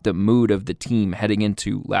the mood of the team heading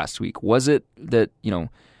into last week? Was it that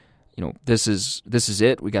this is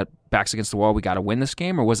it? We got backs against the wall. We got to win this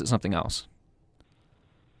game, or was it something else?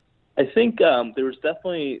 I think there was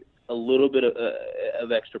definitely a little bit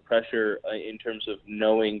of extra pressure in terms of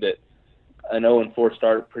knowing that an 0-4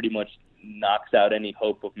 start pretty much knocks out any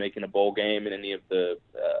hope of making a bowl game and any of the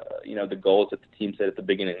the goals that the team set at the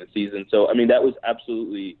beginning of the season. So I mean that was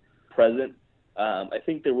absolutely present. I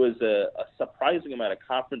think there was a surprising amount of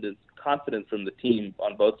confidence from the team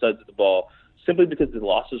on both sides of the ball, simply because the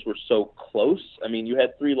losses were so close. I mean, you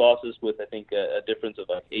had 3 losses with I think a difference of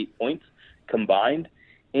like 8 points combined,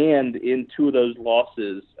 and in 2 of those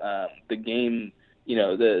losses, the game.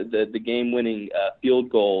 The game-winning field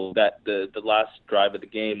goal that the last drive of the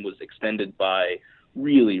game was extended by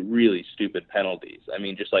really, really stupid penalties. I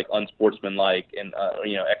mean, just like unsportsmanlike and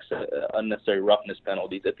unnecessary roughness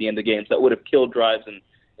penalties at the end of games that would have killed drives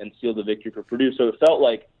and sealed the victory for Purdue. So it felt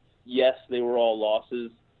like, yes, they were all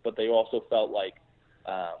losses, but they also felt like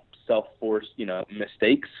self-forced,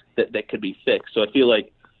 mistakes that could be fixed. So I feel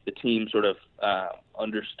like the team sort of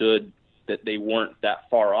understood that they weren't that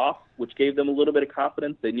far off, which gave them a little bit of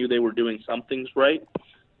confidence. They knew they were doing some things right.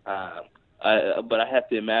 But I have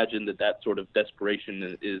to imagine that sort of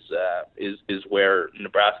desperation is where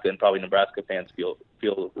Nebraska and probably Nebraska fans feel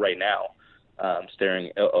right now,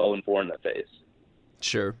 staring 0-4 in the face.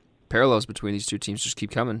 Sure. Parallels between these two teams just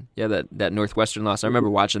keep coming. Yeah, that Northwestern loss. I remember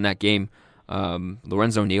watching that game.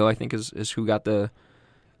 Lorenzo Neal, I think, is who got the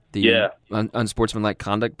unsportsmanlike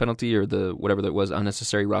conduct penalty, or the whatever that was,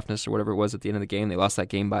 unnecessary roughness or whatever it was at the end of the game. They lost that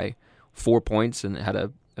game by 4 points and had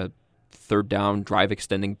a third down drive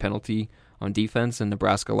extending penalty on defense, and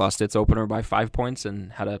Nebraska lost its opener by 5 points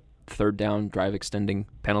and had a third down drive extending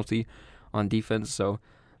penalty on defense. So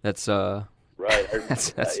that's right.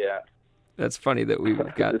 That's funny that we've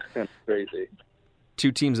got crazy.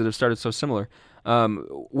 Two teams that have started so similar.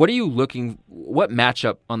 What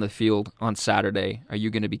matchup on the field on Saturday are you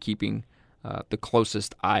going to be keeping the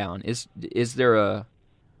closest eye on? Is there a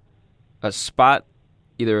spot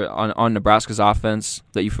either on Nebraska's offense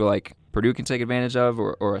that you feel like Purdue can take advantage of,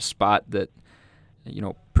 or a spot that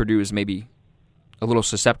Purdue is maybe a little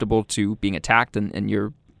susceptible to being attacked, and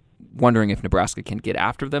you're wondering if Nebraska can get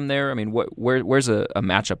after them there? I mean, where's a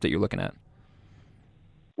matchup that you're looking at?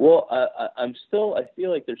 Well, I feel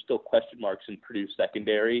like there's still question marks in Purdue's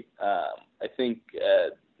secondary. I think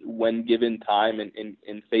when given time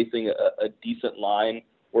and facing a decent line,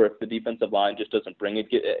 or if the defensive line just doesn't bring it,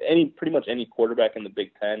 pretty much any quarterback in the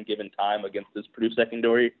Big Ten given time against this Purdue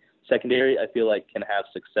secondary, I feel like can have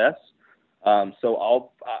success. So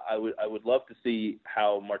I would love to see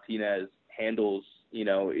how Martinez handles,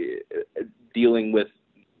 dealing with,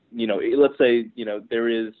 let's say, there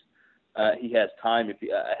is. He has time.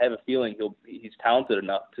 I have a feeling he's talented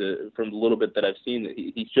enough from the little bit that I've seen, that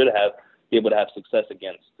he should be able to have success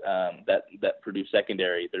against that Purdue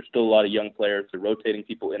secondary. There's still a lot of young players. They're rotating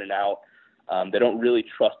people in and out. They don't really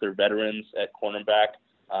trust their veterans at cornerback.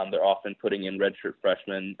 They're often putting in redshirt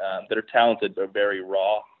freshmen that are talented but very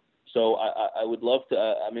raw. So I would love to.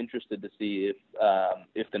 I'm interested to see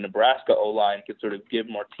if the Nebraska O-line could sort of give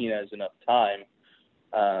Martinez enough time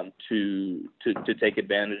to take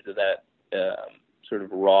advantage of that sort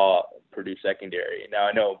of raw Purdue secondary. Now,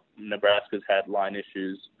 I know Nebraska's had line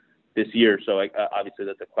issues this year, so obviously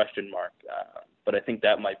that's a question mark. But I think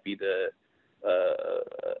that might be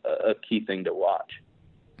a key thing to watch.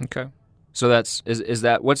 Okay. So what's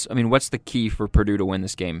the key for Purdue to win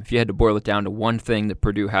this game? If you had to boil it down to one thing that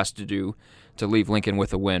Purdue has to do to leave Lincoln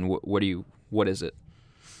with a win, what is it?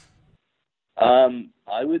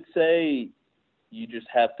 I would say you just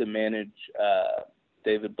have to manage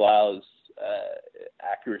David Blau's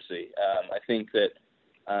accuracy. I think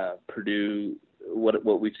that Purdue,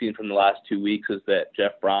 what we've seen from the last 2 weeks is that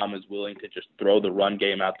Jeff Brom is willing to just throw the run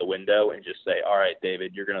game out the window and just say, all right,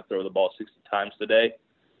 David, you're going to throw the ball 60 times today,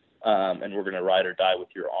 and we're going to ride or die with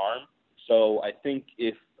your arm. So I think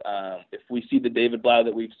if we see the David Blau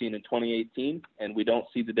that we've seen in 2018, and we don't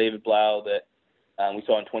see the David Blau that we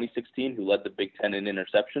saw in 2016, who led the Big Ten in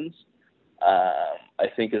interceptions. I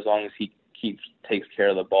think as long as he takes care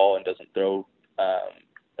of the ball and doesn't throw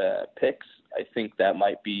picks, I think that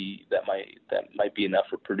might be enough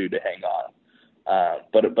for Purdue to hang on.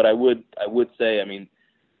 But I would say, I mean,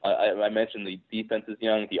 I mentioned the defense is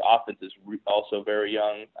young. The offense is also very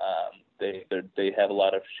young. They have a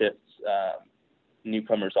lot of shifts,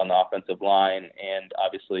 newcomers on the offensive line, and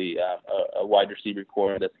obviously a wide receiver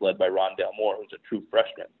core that's led by Rondale Moore, who's a true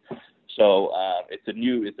freshman. So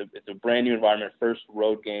it's a brand new environment, first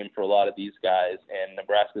road game for a lot of these guys, and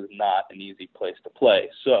Nebraska is not an easy place to play.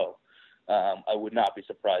 So I would not be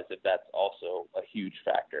surprised if that's also a huge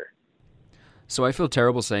factor. So I feel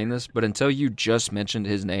terrible saying this, but until you just mentioned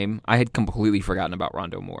his name, I had completely forgotten about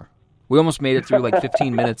Rondale Moore. We almost made it through like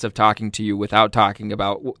 15 minutes of talking to you without talking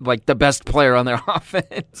about like the best player on their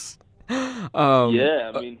offense. Yeah,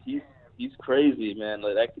 I mean he's crazy, man.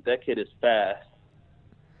 Like that kid is fast.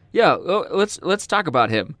 Yeah, let's talk about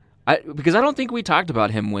him. Because I don't think we talked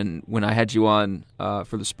about him when I had you on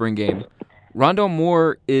for the spring game. Rondale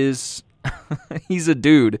Moore is he's a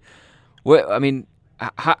dude. What I mean,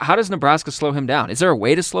 how does Nebraska slow him down? Is there a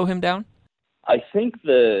way to slow him down? I think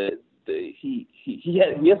he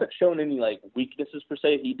hasn't shown any like weaknesses per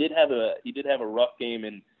se. He did have a rough game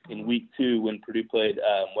in week 2 when Purdue played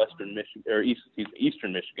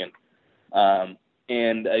Eastern Michigan.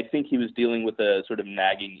 And I think he was dealing with a sort of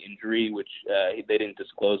nagging injury, which they didn't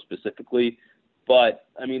disclose specifically. But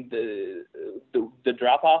I mean, the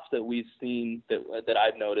drop-offs that we've seen that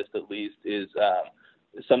I've noticed at least is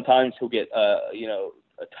sometimes he'll get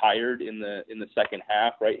tired in the second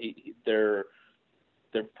half. Right, they're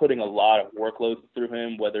putting a lot of workload through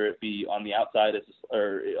him, whether it be on the outside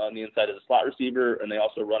or on the inside as a slot receiver, and they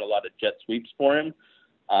also run a lot of jet sweeps for him.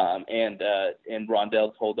 And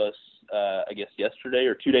Rondale told us, I guess yesterday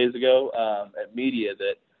or 2 days ago at media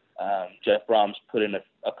that Jeff Brom's put in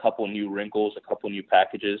a couple new wrinkles, a couple new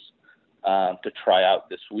packages to try out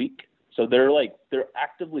this week. So they're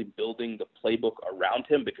actively building the playbook around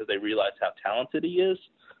him because they realize how talented he is.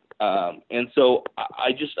 And so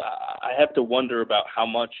I have to wonder about how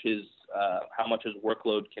much his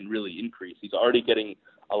workload can really increase. He's already getting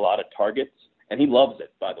a lot of targets. And he loves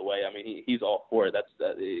it, by the way. I mean, he's all for it.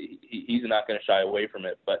 He's not going to shy away from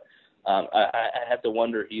it. But I have to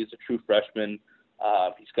wonder. He is a true freshman.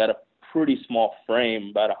 He's got a pretty small frame,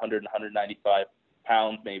 about 100, 195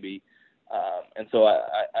 pounds maybe. And so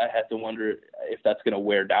I have to wonder if that's going to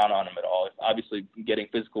wear down on him at all. If obviously getting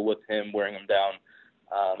physical with him, wearing him down,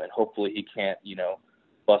 and hopefully he can't,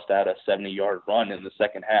 bust out a 70-yard run in the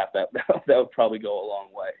second half. That would probably go a long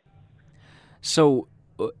way. So,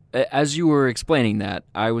 as you were explaining that,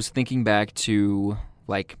 I was thinking back to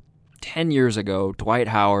like 10 years ago. Dwight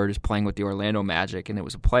Howard is playing with the Orlando Magic, and it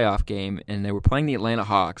was a playoff game, and they were playing the Atlanta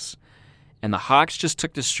Hawks. And the Hawks just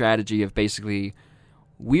took the strategy of basically,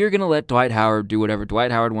 we're going to let Dwight Howard do whatever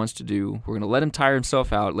Dwight Howard wants to do. We're going to let him tire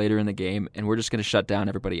himself out later in the game, and we're just going to shut down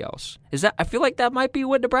everybody else. I feel like that might be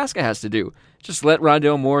what Nebraska has to do. Just let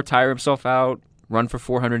Rondale Moore tire himself out, run for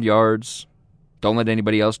 400 yards, don't let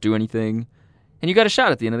anybody else do anything. And you got a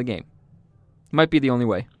shot at the end of the game. Might be the only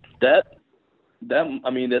way. It's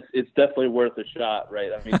definitely worth a shot, right?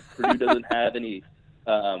 I mean, Purdue doesn't have any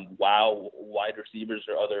wow wide receivers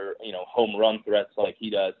or other home run threats like he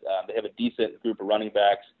does. They have a decent group of running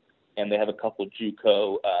backs, and they have a couple of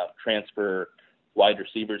JUCO transfer wide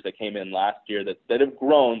receivers that came in last year that have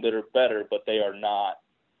grown, that are better, but they are not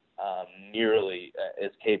nearly as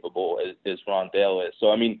capable as Rondale is. So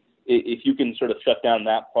I mean, if you can sort of shut down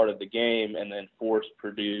that part of the game and then force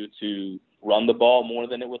Purdue to run the ball more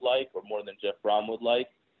than it would like, or more than Jeff Brom would like,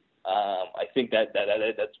 I think that's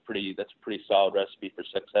a pretty solid recipe for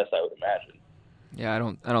success, I would imagine. Yeah,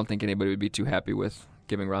 I don't think anybody would be too happy with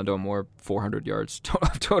giving Rondale Moore 400 yards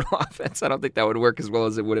total offense. I don't think that would work as well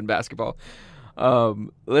as it would in basketball.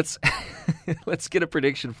 Let's get a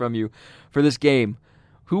prediction from you for this game.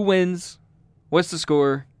 Who wins? What's the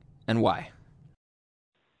score? And why?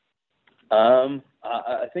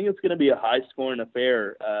 I think it's going to be a high-scoring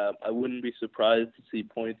affair. I wouldn't be surprised to see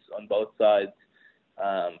points on both sides.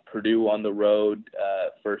 Purdue on the road,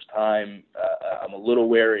 first time. I'm a little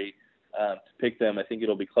wary to pick them. I think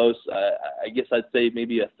it'll be close. I guess I'd say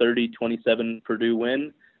maybe a 30-27 Purdue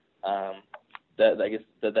win.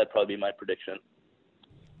 That'd probably be my prediction.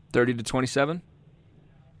 30-27?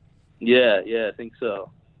 Yeah, I think so.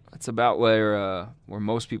 That's about where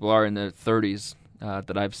most people are in their 30s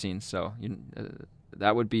that I've seen. So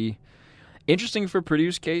that would be interesting for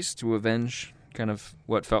Purdue's case to avenge kind of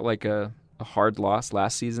what felt like a hard loss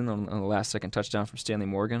last season on the last second touchdown from Stanley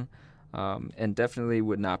Morgan. And definitely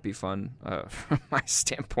would not be fun from my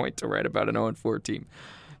standpoint to write about an 0-4 team.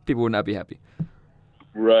 People would not be happy.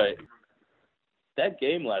 Right. That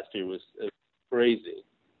game last year was crazy.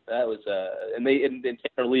 That was and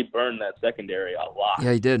Tanner Lee burned that secondary a lot.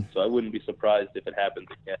 Yeah, he did. So I wouldn't be surprised if it happens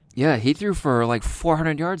again. Yeah, he threw for like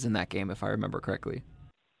 400 yards in that game, if I remember correctly.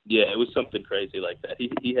 Yeah, it was something crazy like that.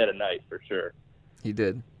 He had a night for sure. He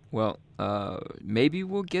did. Well, maybe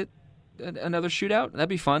we'll get another shootout. That'd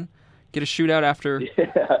be fun. Get a shootout after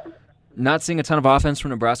not seeing a ton of offense from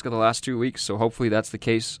Nebraska the last 2 weeks, so hopefully that's the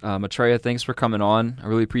case. Maitreya, thanks for coming on. I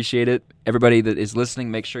really appreciate it. Everybody that is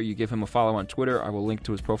listening, make sure you give him a follow on Twitter. I will link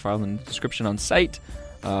to his profile in the description on site.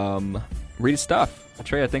 Read his stuff.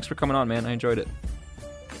 Maitreya, thanks for coming on, man. I enjoyed it.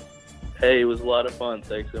 Hey, it was a lot of fun.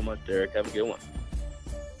 Thanks so much, Derek. Have a good one.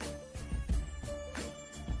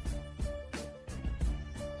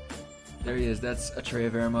 There he is. That's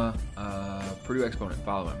Atreya Verma, Purdue exponent.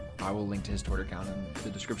 Follow him. I will link to his Twitter account in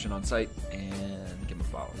the description on site and give him a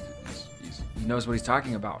follow. He knows what he's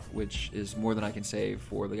talking about, which is more than I can say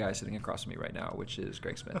for the guy sitting across from me right now, which is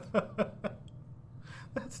Greg Smith.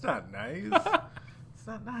 That's not nice. It's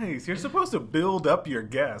not nice. You're supposed to build up your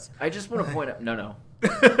guest. I just want to point out. No.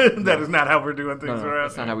 That is not how we're doing things No, around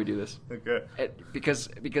that's not how we do this. Okay. Because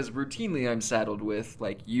routinely I'm saddled with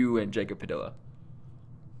like you and Jacob Padilla.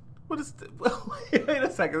 What is? Wait a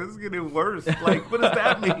second. This is getting worse. Like, what does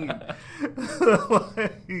that mean?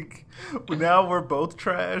 Like, now we're both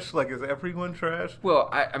trash. Like, is everyone trash? Well,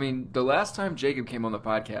 I mean, the last time Jacob came on the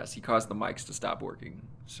podcast, he caused the mics to stop working.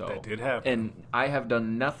 So That did happen. And I have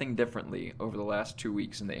done nothing differently over the last 2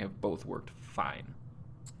 weeks, and they have both worked fine.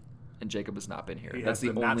 And Jacob has not been here. He That's has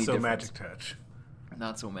the the only not so difference. magic touch.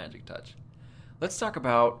 Not so magic touch. Let's talk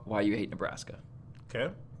about why you hate Nebraska.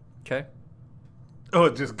 Okay. Okay. Oh,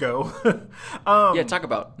 just go. Yeah, talk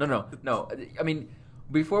about. No. I mean,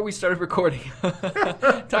 before we started recording,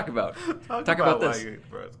 talk about why this. you hate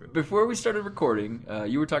Nebraska. Before we started recording,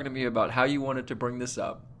 you were talking to me about how you wanted to bring this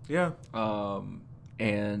up. Yeah.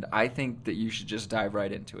 And I think that you should just dive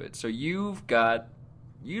right into it. So you're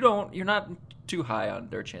not too high on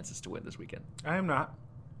their chances to win this weekend. I am not.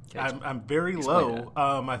 Okay, I'm very explain low.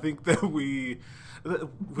 I think that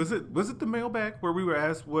was it the mailbag where we were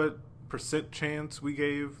asked what percent chance we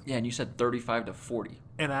gave, Yeah, and you said 35 to 40.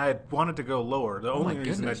 and I wanted to go lower. The only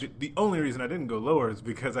reason I didn't go lower is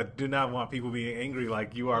because I did not want people being angry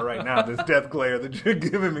like you are right now. This death glare that you're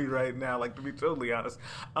giving me right now. Like, to be totally honest,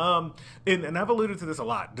 and I've alluded to this a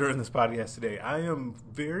lot during this podcast today. I am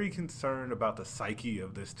very concerned about the psyche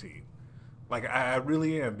of this team. Like, I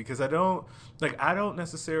really am, because I don't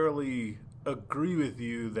necessarily agree with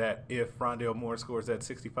you that if Rondale Moore scores that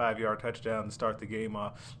 65-yard touchdown to start the game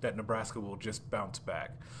off, that Nebraska will just bounce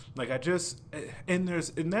back. Like, and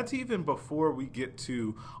that's even before we get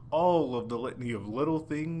to all of the litany of little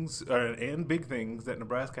things and big things that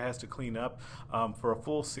Nebraska has to clean up for a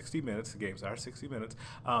full 60 minutes. The game's our 60 minutes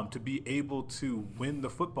to be able to win the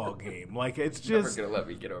football game. Like, it's just Never gonna let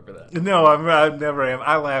me get over that. no, I never am.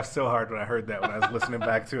 I laughed so hard when I heard that when I was listening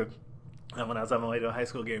back to it. When I was on my way to a high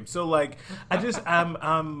school game. So, like, I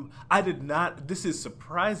did not, this is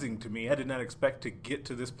surprising to me. I did not expect to get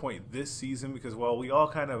to this point this season, because while we all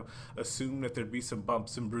kind of assumed that there'd be some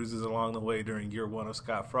bumps and bruises along the way during year one of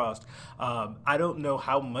Scott Frost, I don't know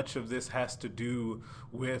how much of this has to do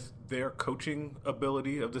with their coaching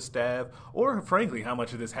ability of the staff, or frankly, how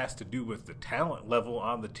much of this has to do with the talent level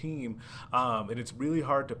on the team. And it's really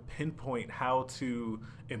hard to pinpoint how to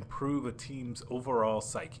improve a team's overall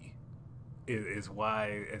psyche. Is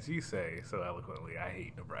why, as you say so eloquently, I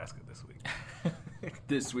hate Nebraska this week.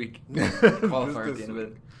 This week. Qualifier at the end of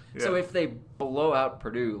it. Yeah. So if they blow out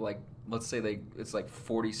Purdue, like, let's say it's like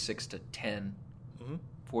 46 to 10,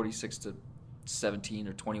 46 to 17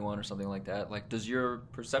 or 21 or something like that, like, does your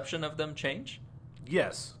perception of them change?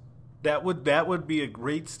 Yes. That would be a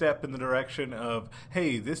great step in the direction of,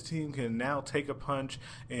 hey, this team can now take a punch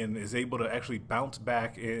and is able to actually bounce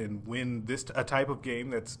back and win a type of game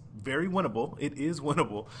that's very winnable. It is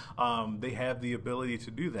winnable. They have the ability to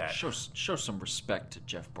do that. Show some respect to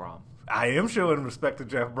Jeff Brom. I am showing respect to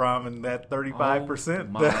Jeff Brom and that 35% Oh,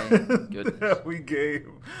 my goodness. that we gave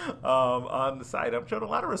on the site. I'm showing a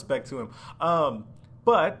lot of respect to him.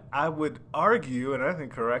 But I would argue, and I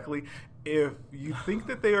think correctly, if you think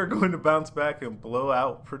that they are going to bounce back and blow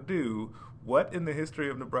out Purdue, what in the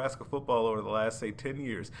history of Nebraska football over the last, say, 10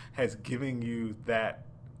 years has given you that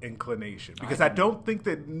inclination? Because I don't think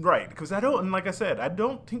that, right, because and like I said, I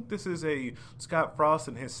don't think this is a Scott Frost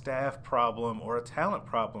and his staff problem or a talent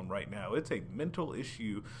problem right now. It's a mental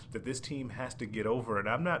issue that this team has to get over, and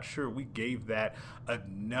I'm not sure we gave that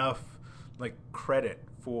enough credit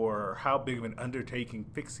for how big of an undertaking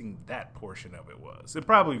fixing that portion of it was. And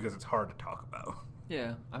probably because it's hard to talk about.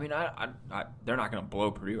 Yeah, I mean, they're not going to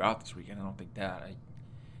blow Purdue out this weekend. I don't think that.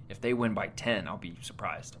 If they win by 10, I'll be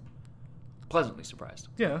surprised. Pleasantly surprised.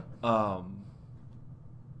 Yeah.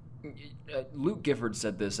 Luke Gifford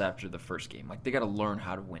said this after the first game. Like, they got to learn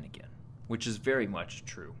how to win again, which is very much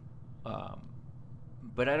true.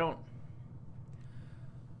 But I don't...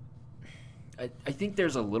 I think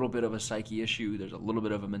there's a little bit of a psyche issue. There's a little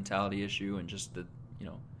bit of a mentality issue, and just that,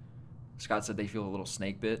 Scott said they feel a little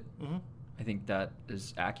snake bit. Mm-hmm. I think that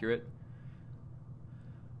is accurate.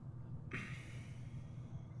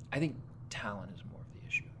 I think talent is more of the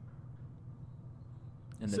issue.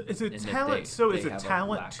 And It's a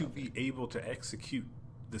talent to be able to execute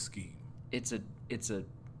the scheme. It's a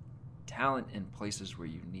talent in places where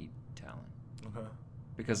you need talent. Okay.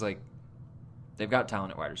 Because, they've got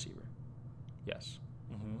talent at wide receiver. Yes.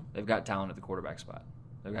 Mm-hmm. They've got talent at the quarterback spot.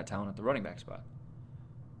 They've got talent at the running back spot.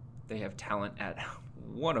 They have talent at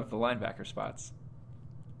one of the linebacker spots.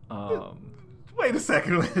 Wait a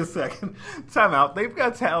second. Time out. They've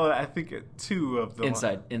got talent, I think, at 2 of the...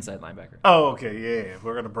 Inside linebacker. Oh, okay, yeah.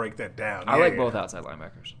 We're going to break that down. I like both outside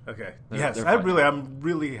linebackers. Okay. They're I'm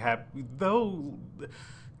really happy. Though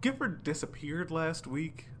Gifford disappeared last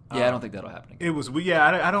week. Yeah, I don't think that'll happen again. It was,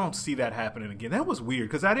 I don't see that happening again. That was weird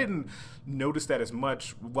because I didn't notice that as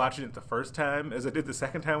much watching it the first time as I did the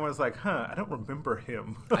second time. Where I was like, I don't remember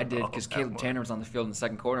him. I did because Caleb Tanner was on the field in the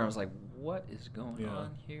second quarter. And I was like, what is going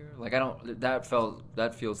on here?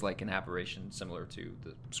 That feels like an aberration similar to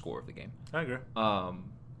the score of the game. I agree.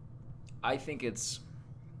 I think it's,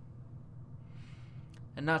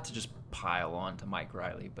 and not to just pile on to Mike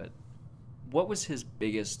Riley, but what was his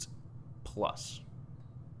biggest plus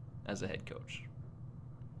as a head coach?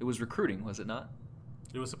 It was recruiting, was it not?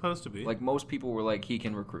 It was supposed to be. Like, most people were like, he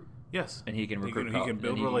can recruit. Yes. And he can recruit. He can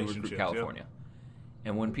build relationships. California. Yeah.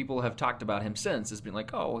 And when people have talked about him since, it's been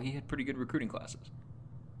like, oh, well, he had pretty good recruiting classes.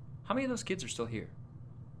 How many of those kids are still here?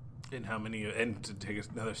 And and to take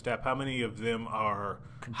another step, how many of them are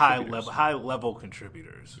high level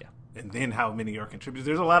contributors? Yeah. And then how many are contributors?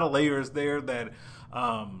 There's a lot of layers there that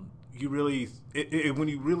you really, when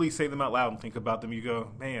you really say them out loud and think about them, you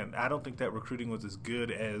go, man, I don't think that recruiting was as good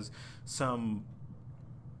as some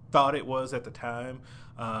thought it was at the time,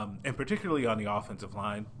 and particularly on the offensive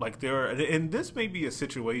line. And this may be a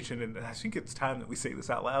situation, and I think it's time that we say this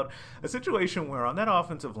out loud, a situation where on that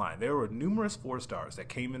offensive line, there were numerous 4-stars that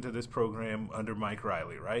came into this program under Mike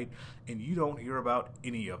Riley, right? And you don't hear about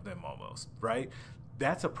any of them almost, right?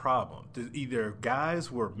 That's a problem. Either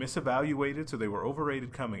guys were misevaluated, so they were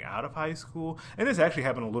overrated coming out of high school, and this actually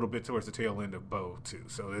happened a little bit towards the tail end of Bo, too.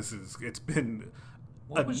 So it's been...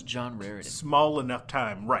 What was John Raritan? Small enough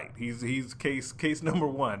time, right? He's case number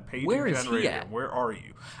 1. Where is John he Raritan. at? Where are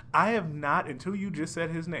you? I have not, until you just said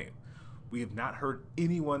his name, we have not heard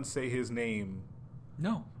anyone say his name.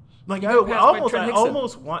 No. I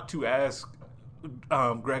almost want to ask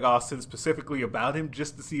Greg Austin specifically about him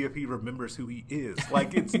just to see if he remembers who he is.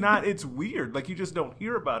 It's weird. You just don't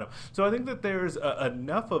hear about him. So I think that there's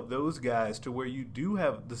enough of those guys to where you do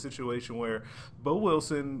have the situation where Bo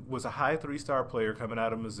Wilson was a high 3-star player coming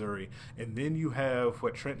out of Missouri, and then you have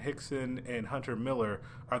Trent Hickson and Hunter Miller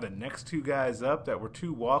are the next 2 guys up that were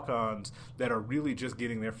 2 walk-ons that are really just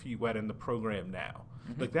getting their feet wet in the program now.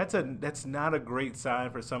 Mm-hmm. That's not a great sign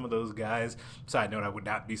for some of those guys. Side note, I would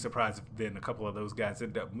not be surprised if then a couple of those guys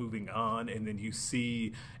end up moving on, and then you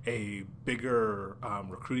see a bigger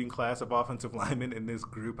recruiting class of offensive linemen in this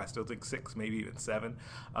group. I still think 6, maybe even 7.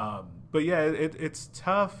 But yeah, it's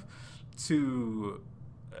tough to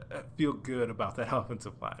feel good about that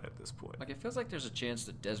offensive line at this point. It feels like there's a chance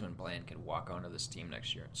that Desmond Bland can walk onto this team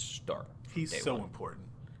next year and start. He's so important.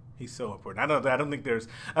 He's so important. I don't think there's.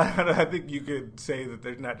 I think you could say that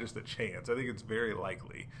there's not just a chance. I think it's very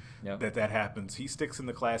likely that happens. He sticks in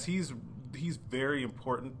the class. He's very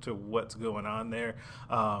important to what's going on there,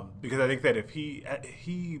 because I think that if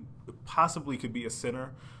he possibly could be a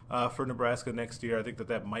center for Nebraska next year, I think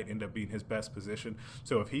that might end up being his best position.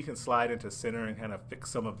 So if he can slide into center and kind of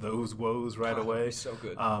fix some of those woes right away, so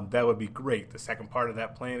good. That would be great. The second part of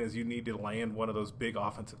that plan is you need to land one of those big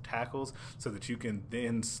offensive tackles so that you can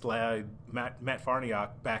then slide Matt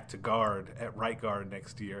Farniok back to guard at right guard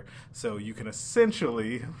next year. So you can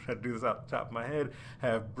essentially, I'm trying to do this off the top of my head,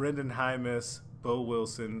 have Brendan Hymas, Bo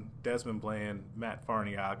Wilson, Desmond Bland, Matt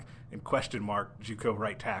Farniok, and question mark JUCO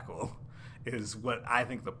right tackle is what I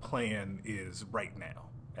think the plan is right now,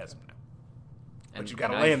 as of now. But you got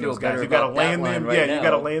to and I land feel those guys. better You got to about that land them. line right You now. got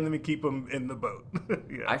to land them and keep them in the boat.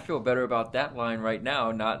 Yeah. I feel better about that line right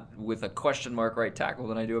now, not with a question mark right tackle,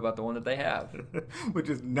 than I do about the one that they have. Which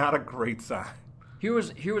is not a great sign. Here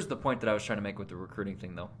was the point that I was trying to make with the recruiting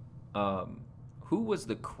thing, though. Who was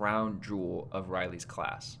the crown jewel of Riley's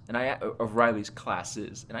class, of Riley's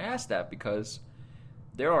classes? And I asked that because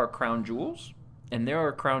there are crown jewels, and there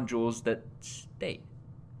are crown jewels that stay.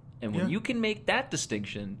 And when you can make that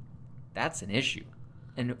distinction, that's an issue.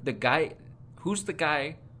 And who's the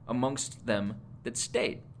guy amongst them that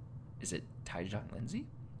stayed? Is it Tyjon Lindsey?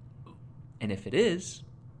 And if it is,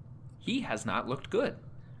 he has not looked good.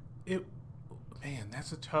 Man,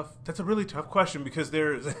 that's a really tough question because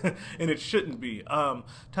there's, and it shouldn't be.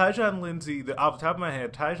 Tyjon Lindsey, off the top of my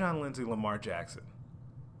head, Tyjon Lindsey, Lamar Jackson,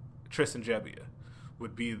 Tristan Gebbia were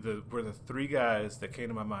the three guys that came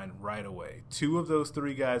to my mind right away. Two of those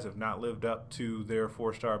three guys have not lived up to their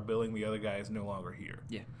 4-star billing. The other guy is no longer here.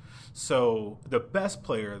 Yeah. So the best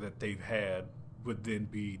player that they've had would then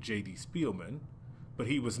be J.D. Spielman, but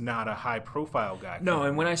he was not a high-profile guy. No,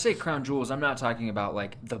 and when I say crown jewels, I'm not talking about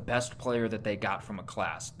like the best player that they got from a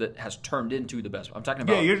class that has turned into the best. I'm talking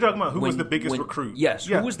about you're talking about who was the biggest recruit. Yes,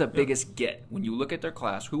 who was the biggest get? When you look at their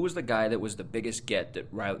class, who was the guy that was the biggest get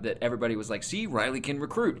that everybody was like, see, Riley can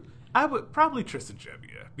recruit? I would probably Tristan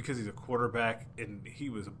Gebbia because he's a quarterback and he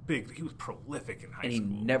was prolific in high and school.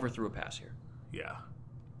 And he never threw a pass here. Yeah.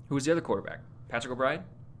 Who was the other quarterback? Patrick O'Brien?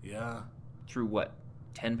 Yeah. Threw what?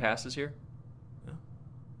 10 passes here?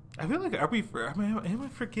 I feel like am I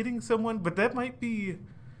forgetting someone? But that might be.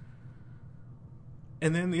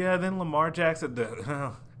 And then then Lamar Jackson,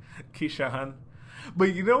 Keyshawn.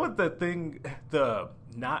 But you know what the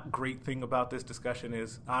not great thing about this discussion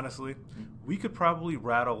is? Honestly, we could probably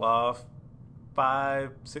rattle off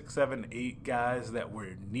 5, 6, 7, 8 guys that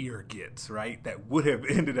were near gets, right? That would have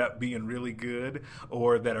ended up being really good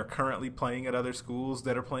or that are currently playing at other schools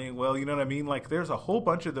that are playing well. You know what I mean? Like there's a whole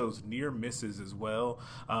bunch of those near misses as well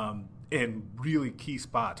in really key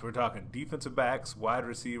spots. We're talking defensive backs, wide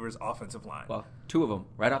receivers, offensive line. Well, 2 of them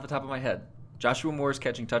right off the top of my head. Joshua Moore is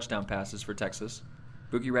catching touchdown passes for Texas.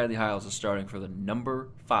 Bookie Radley-Hiles is starting for the number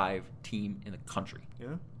 5 team in the country.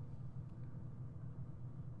 Yeah.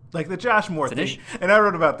 Like the Josh Moore thing, and I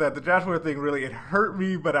wrote about that. The Josh Moore thing it hurt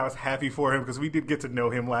me, but I was happy for him because we did get to know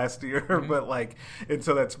him last year. Mm-hmm. And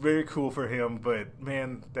so that's very cool for him. But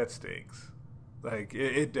man, that stinks. Like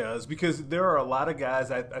it does because there are a lot of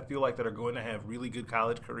guys I feel like that are going to have really good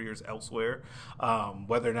college careers elsewhere,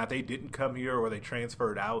 whether or not they didn't come here or they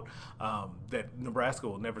transferred out. That Nebraska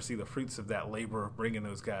will never see the fruits of that labor of bringing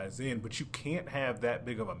those guys in. But you can't have that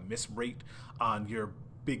big of a miss rate on your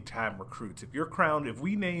big-time recruits. If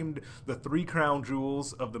we named the 3 crown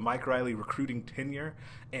jewels of the Mike Riley recruiting tenure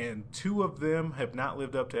and 2 of them have not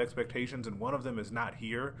lived up to expectations and 1 of them is not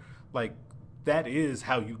here, like that is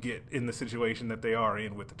how you get in the situation that they are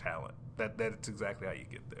in with the talent. That's exactly how you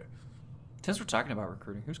get there. Since we're talking about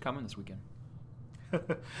recruiting, who's coming this weekend?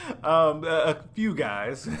 A few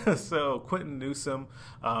guys. So Quentin Newsome,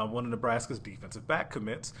 one of Nebraska's defensive back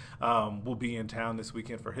commits, will be in town this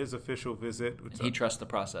weekend for his official visit. He trusts the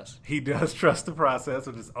process. He does trust the process,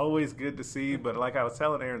 which is always good to see. But like I was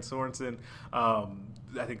telling Aaron Sorensen,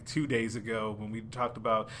 I think 2 days ago when we talked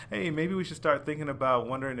about, hey, maybe we should start thinking about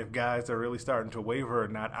wondering if guys are really starting to waver or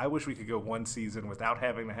not. I wish we could go one season without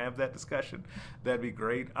having to have that discussion. That'd be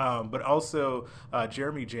great. But also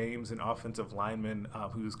Jeremy James, an offensive lineman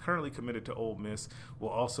who's currently committed to Ole Miss, will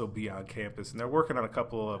also be on campus. And they're working on a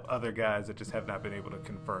couple of other guys that just have not been able to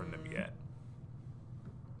confirm them yet.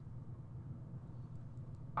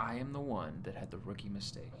 I am the one that had the rookie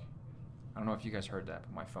mistake. I don't know if you guys heard that,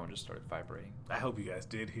 but my phone just started vibrating. I hope you guys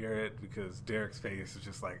did hear it because Derek's face is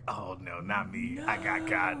just like, oh, no, not me. No. I got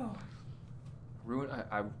God.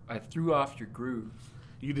 I threw off your groove.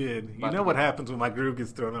 You did. You know what happens when my groove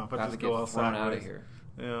gets thrown off. I just go all sideways. Out of here.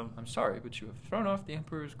 Yeah. I'm sorry, but you have thrown off the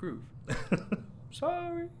Emperor's groove.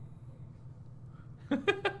 Sorry. I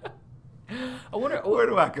wonder where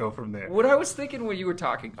do I go from there? What I was thinking when you were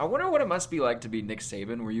talking, I wonder what it must be like to be Nick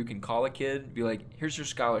Saban, where you can call a kid and be like, here's your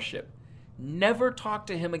scholarship. Never talk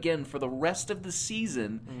to him again for the rest of the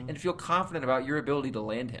season and feel confident about your ability to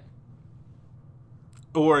land him.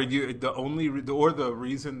 Or the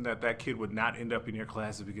reason that kid would not end up in your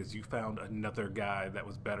class is because you found another guy that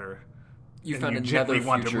was better. You found another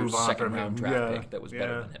future second-round draft pick that was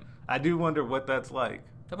better than him. I do wonder what that's like.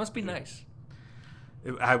 That must be nice.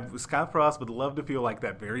 Scott Frost would love to feel like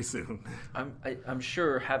that very soon. I'm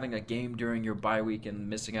sure having a game during your bye week and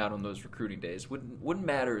missing out on those recruiting days wouldn't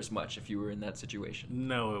matter as much if you were in that situation.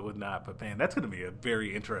 No, it would not. But man, that's going to be a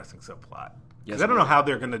very interesting subplot. Yes, I don't we know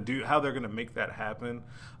do. how they're going to make that happen.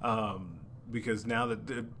 Because now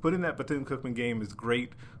that putting that Bethune-Cookman game is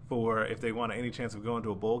great for if they want any chance of going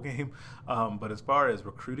to a bowl game. But as far as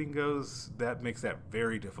recruiting goes, that makes that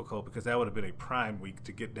very difficult because that would have been a prime week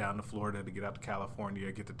to get down to Florida, to get out to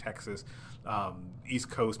California, get to Texas, East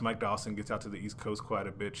Coast. Mike Dawson gets out to the East Coast quite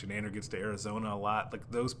a bit. Shenander gets to Arizona a lot.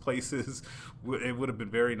 Like those places, it would have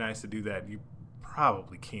been very nice to do that. You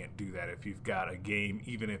probably can't do that if you've got a game,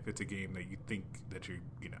 even if it's a game that you think that you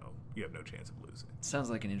have no chance of losing. Sounds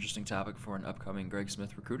like an interesting topic for an upcoming Greg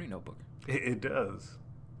Smith recruiting notebook. It does.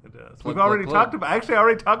 It does. Plug, We've already plug. talked about. Actually, I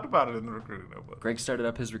already talked about it in the recruiting notebook. Greg started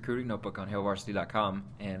up his recruiting notebook on HailVarsity.com,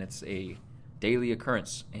 and it's a daily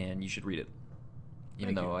occurrence, and you should read it.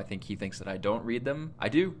 Even Thank though you. I think he thinks that I don't read them, I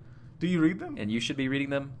do, Do you read them? and you should be reading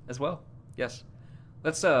them as well. Yes.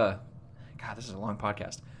 Let's God, this is a long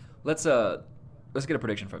podcast. Let's get a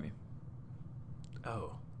prediction from you.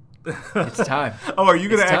 Oh. It's time. Oh, are you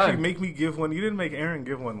going to It's actually time. make me give one? You didn't make Aaron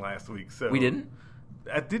give one last week, so We didn't?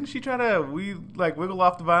 Didn't she try to wiggle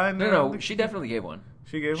off the vine? No, she definitely gave one.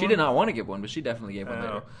 She gave She one? did not want to give one, but she definitely gave one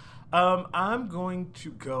later. Oh. I'm going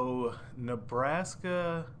to go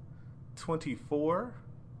Nebraska 24,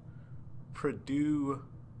 Purdue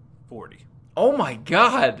 40. Oh my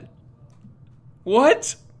God!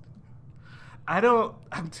 What?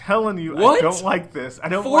 I'm telling you, What? I don't like this. I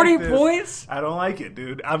don't 40 like this. points? I don't like it,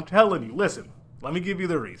 dude. I'm telling you. Listen, let me give you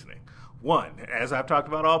the reasoning. One, as I've talked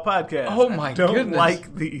about all podcasts, Oh my I don't goodness.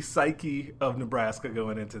 like the psyche of Nebraska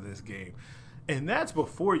going into this game. And that's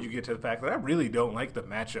before you get to the fact that I really don't like the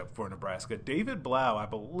matchup for Nebraska. David Blau, I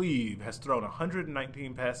believe, has thrown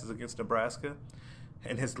 119 passes against Nebraska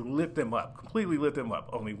and has lit them up, completely lit them up.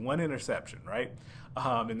 Only one interception, right?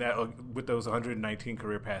 And that with those 119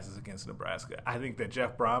 career passes against Nebraska. I think that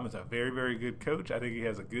Jeff Brom is a very, very good coach. I think he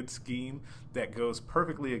has a good scheme that goes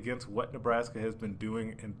perfectly against what Nebraska has been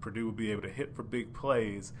doing, and Purdue will be able to hit for big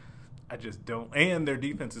plays. I just don't. And their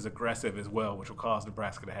defense is aggressive as well, which will cause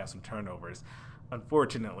Nebraska to have some turnovers.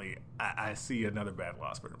 Unfortunately, I see another bad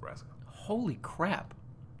loss for Nebraska. Holy crap!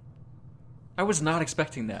 I was not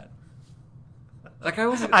expecting that. Like I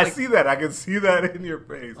was. I see that. I can see that in your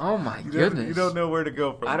face. Oh my You goodness! don't know where to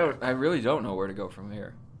go from there. I really don't know where to go from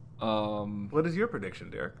here. What is your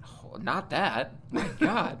prediction, Derek? Not that. My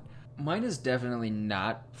God. Mine is definitely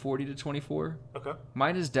not 40-24. Okay.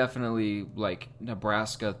 Mine is definitely like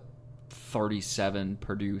Nebraska 37,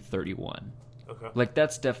 Purdue 31. Okay. Like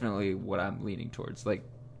that's definitely what I'm leaning towards. Like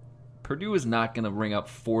Purdue is not going to ring up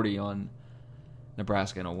 40 on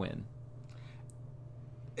Nebraska in a win.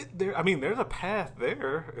 There's a path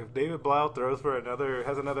there. If David Blau throws for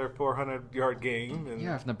has another 400-yard game, and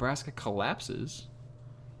Yeah, if Nebraska collapses,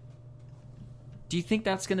 do you think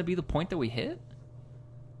that's going to be the point that we hit?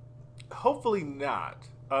 hopefully not.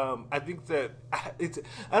 I think that it's.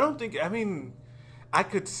 I don't think. I mean, I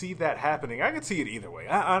could see that happening. I could see it either way.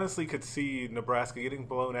 I honestly could see Nebraska getting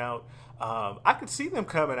blown out. I could see them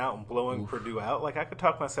coming out and blowing Purdue out. Like, I could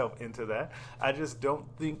talk myself into that. I just don't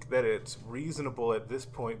think that it's reasonable at this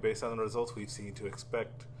point, based on the results we've seen, to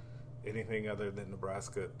expect anything other than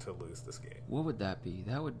Nebraska to lose this game. What would that be?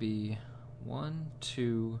 That would be 1,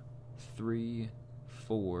 2, 3,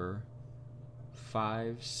 4,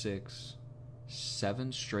 5, 6,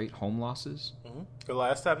 7 straight home losses. Mm-hmm. The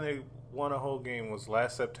last time they won a whole game was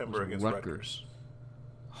last September against Rutgers.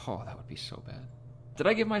 Oh, that would be so bad. Did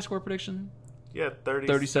I give my score prediction? Yeah,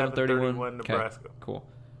 37-31 37-31 Nebraska. Okay, cool.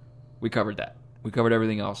 We covered that. We covered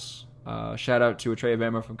everything else. Shout out to Atreya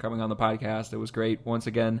Bama from coming on the podcast. It was great. Once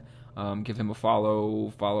again, give him a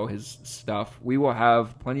follow his stuff. We will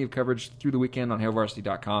have plenty of coverage through the weekend on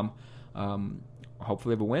HailVarsity.com.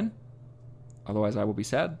 Hopefully have a win. Otherwise, I will be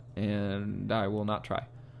sad, and I will not try.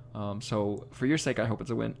 So for your sake, I hope it's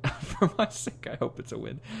a win. For my sake, I hope it's a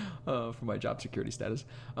win for my job security status.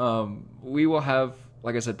 We will have,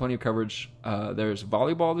 like I said, plenty of coverage. There's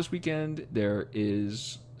volleyball this weekend. There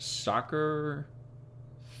is soccer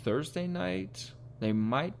Thursday night. They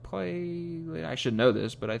might play. I should know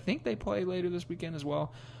this, but I think they play later this weekend as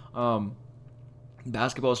well.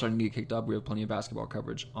 Basketball is starting to get kicked up. We have plenty of basketball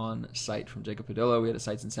coverage on site from Jacob Padilla. We had a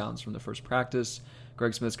Sights and Sounds from the first practice.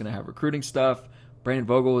 Greg Smith's going to have recruiting stuff. Brandon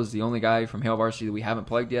Vogel is the only guy from Hail Varsity that we haven't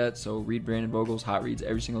plugged yet, so read Brandon Vogel's hot reads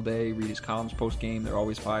every single day. Read his columns post-game. They're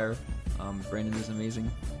always fire. Brandon is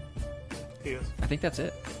amazing. He is. I think that's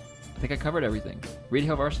it. I think I covered everything. Read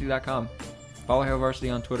HailVarsity.com. Follow Hail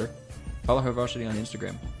Varsity on Twitter. Follow Hail Varsity on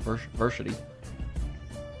Instagram. Varsity.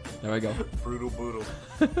 There I go. Brutal boodle.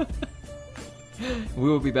 We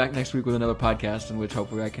will be back next week with another podcast in which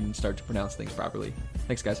hopefully I can start to pronounce things properly.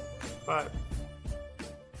 Thanks, guys. Bye.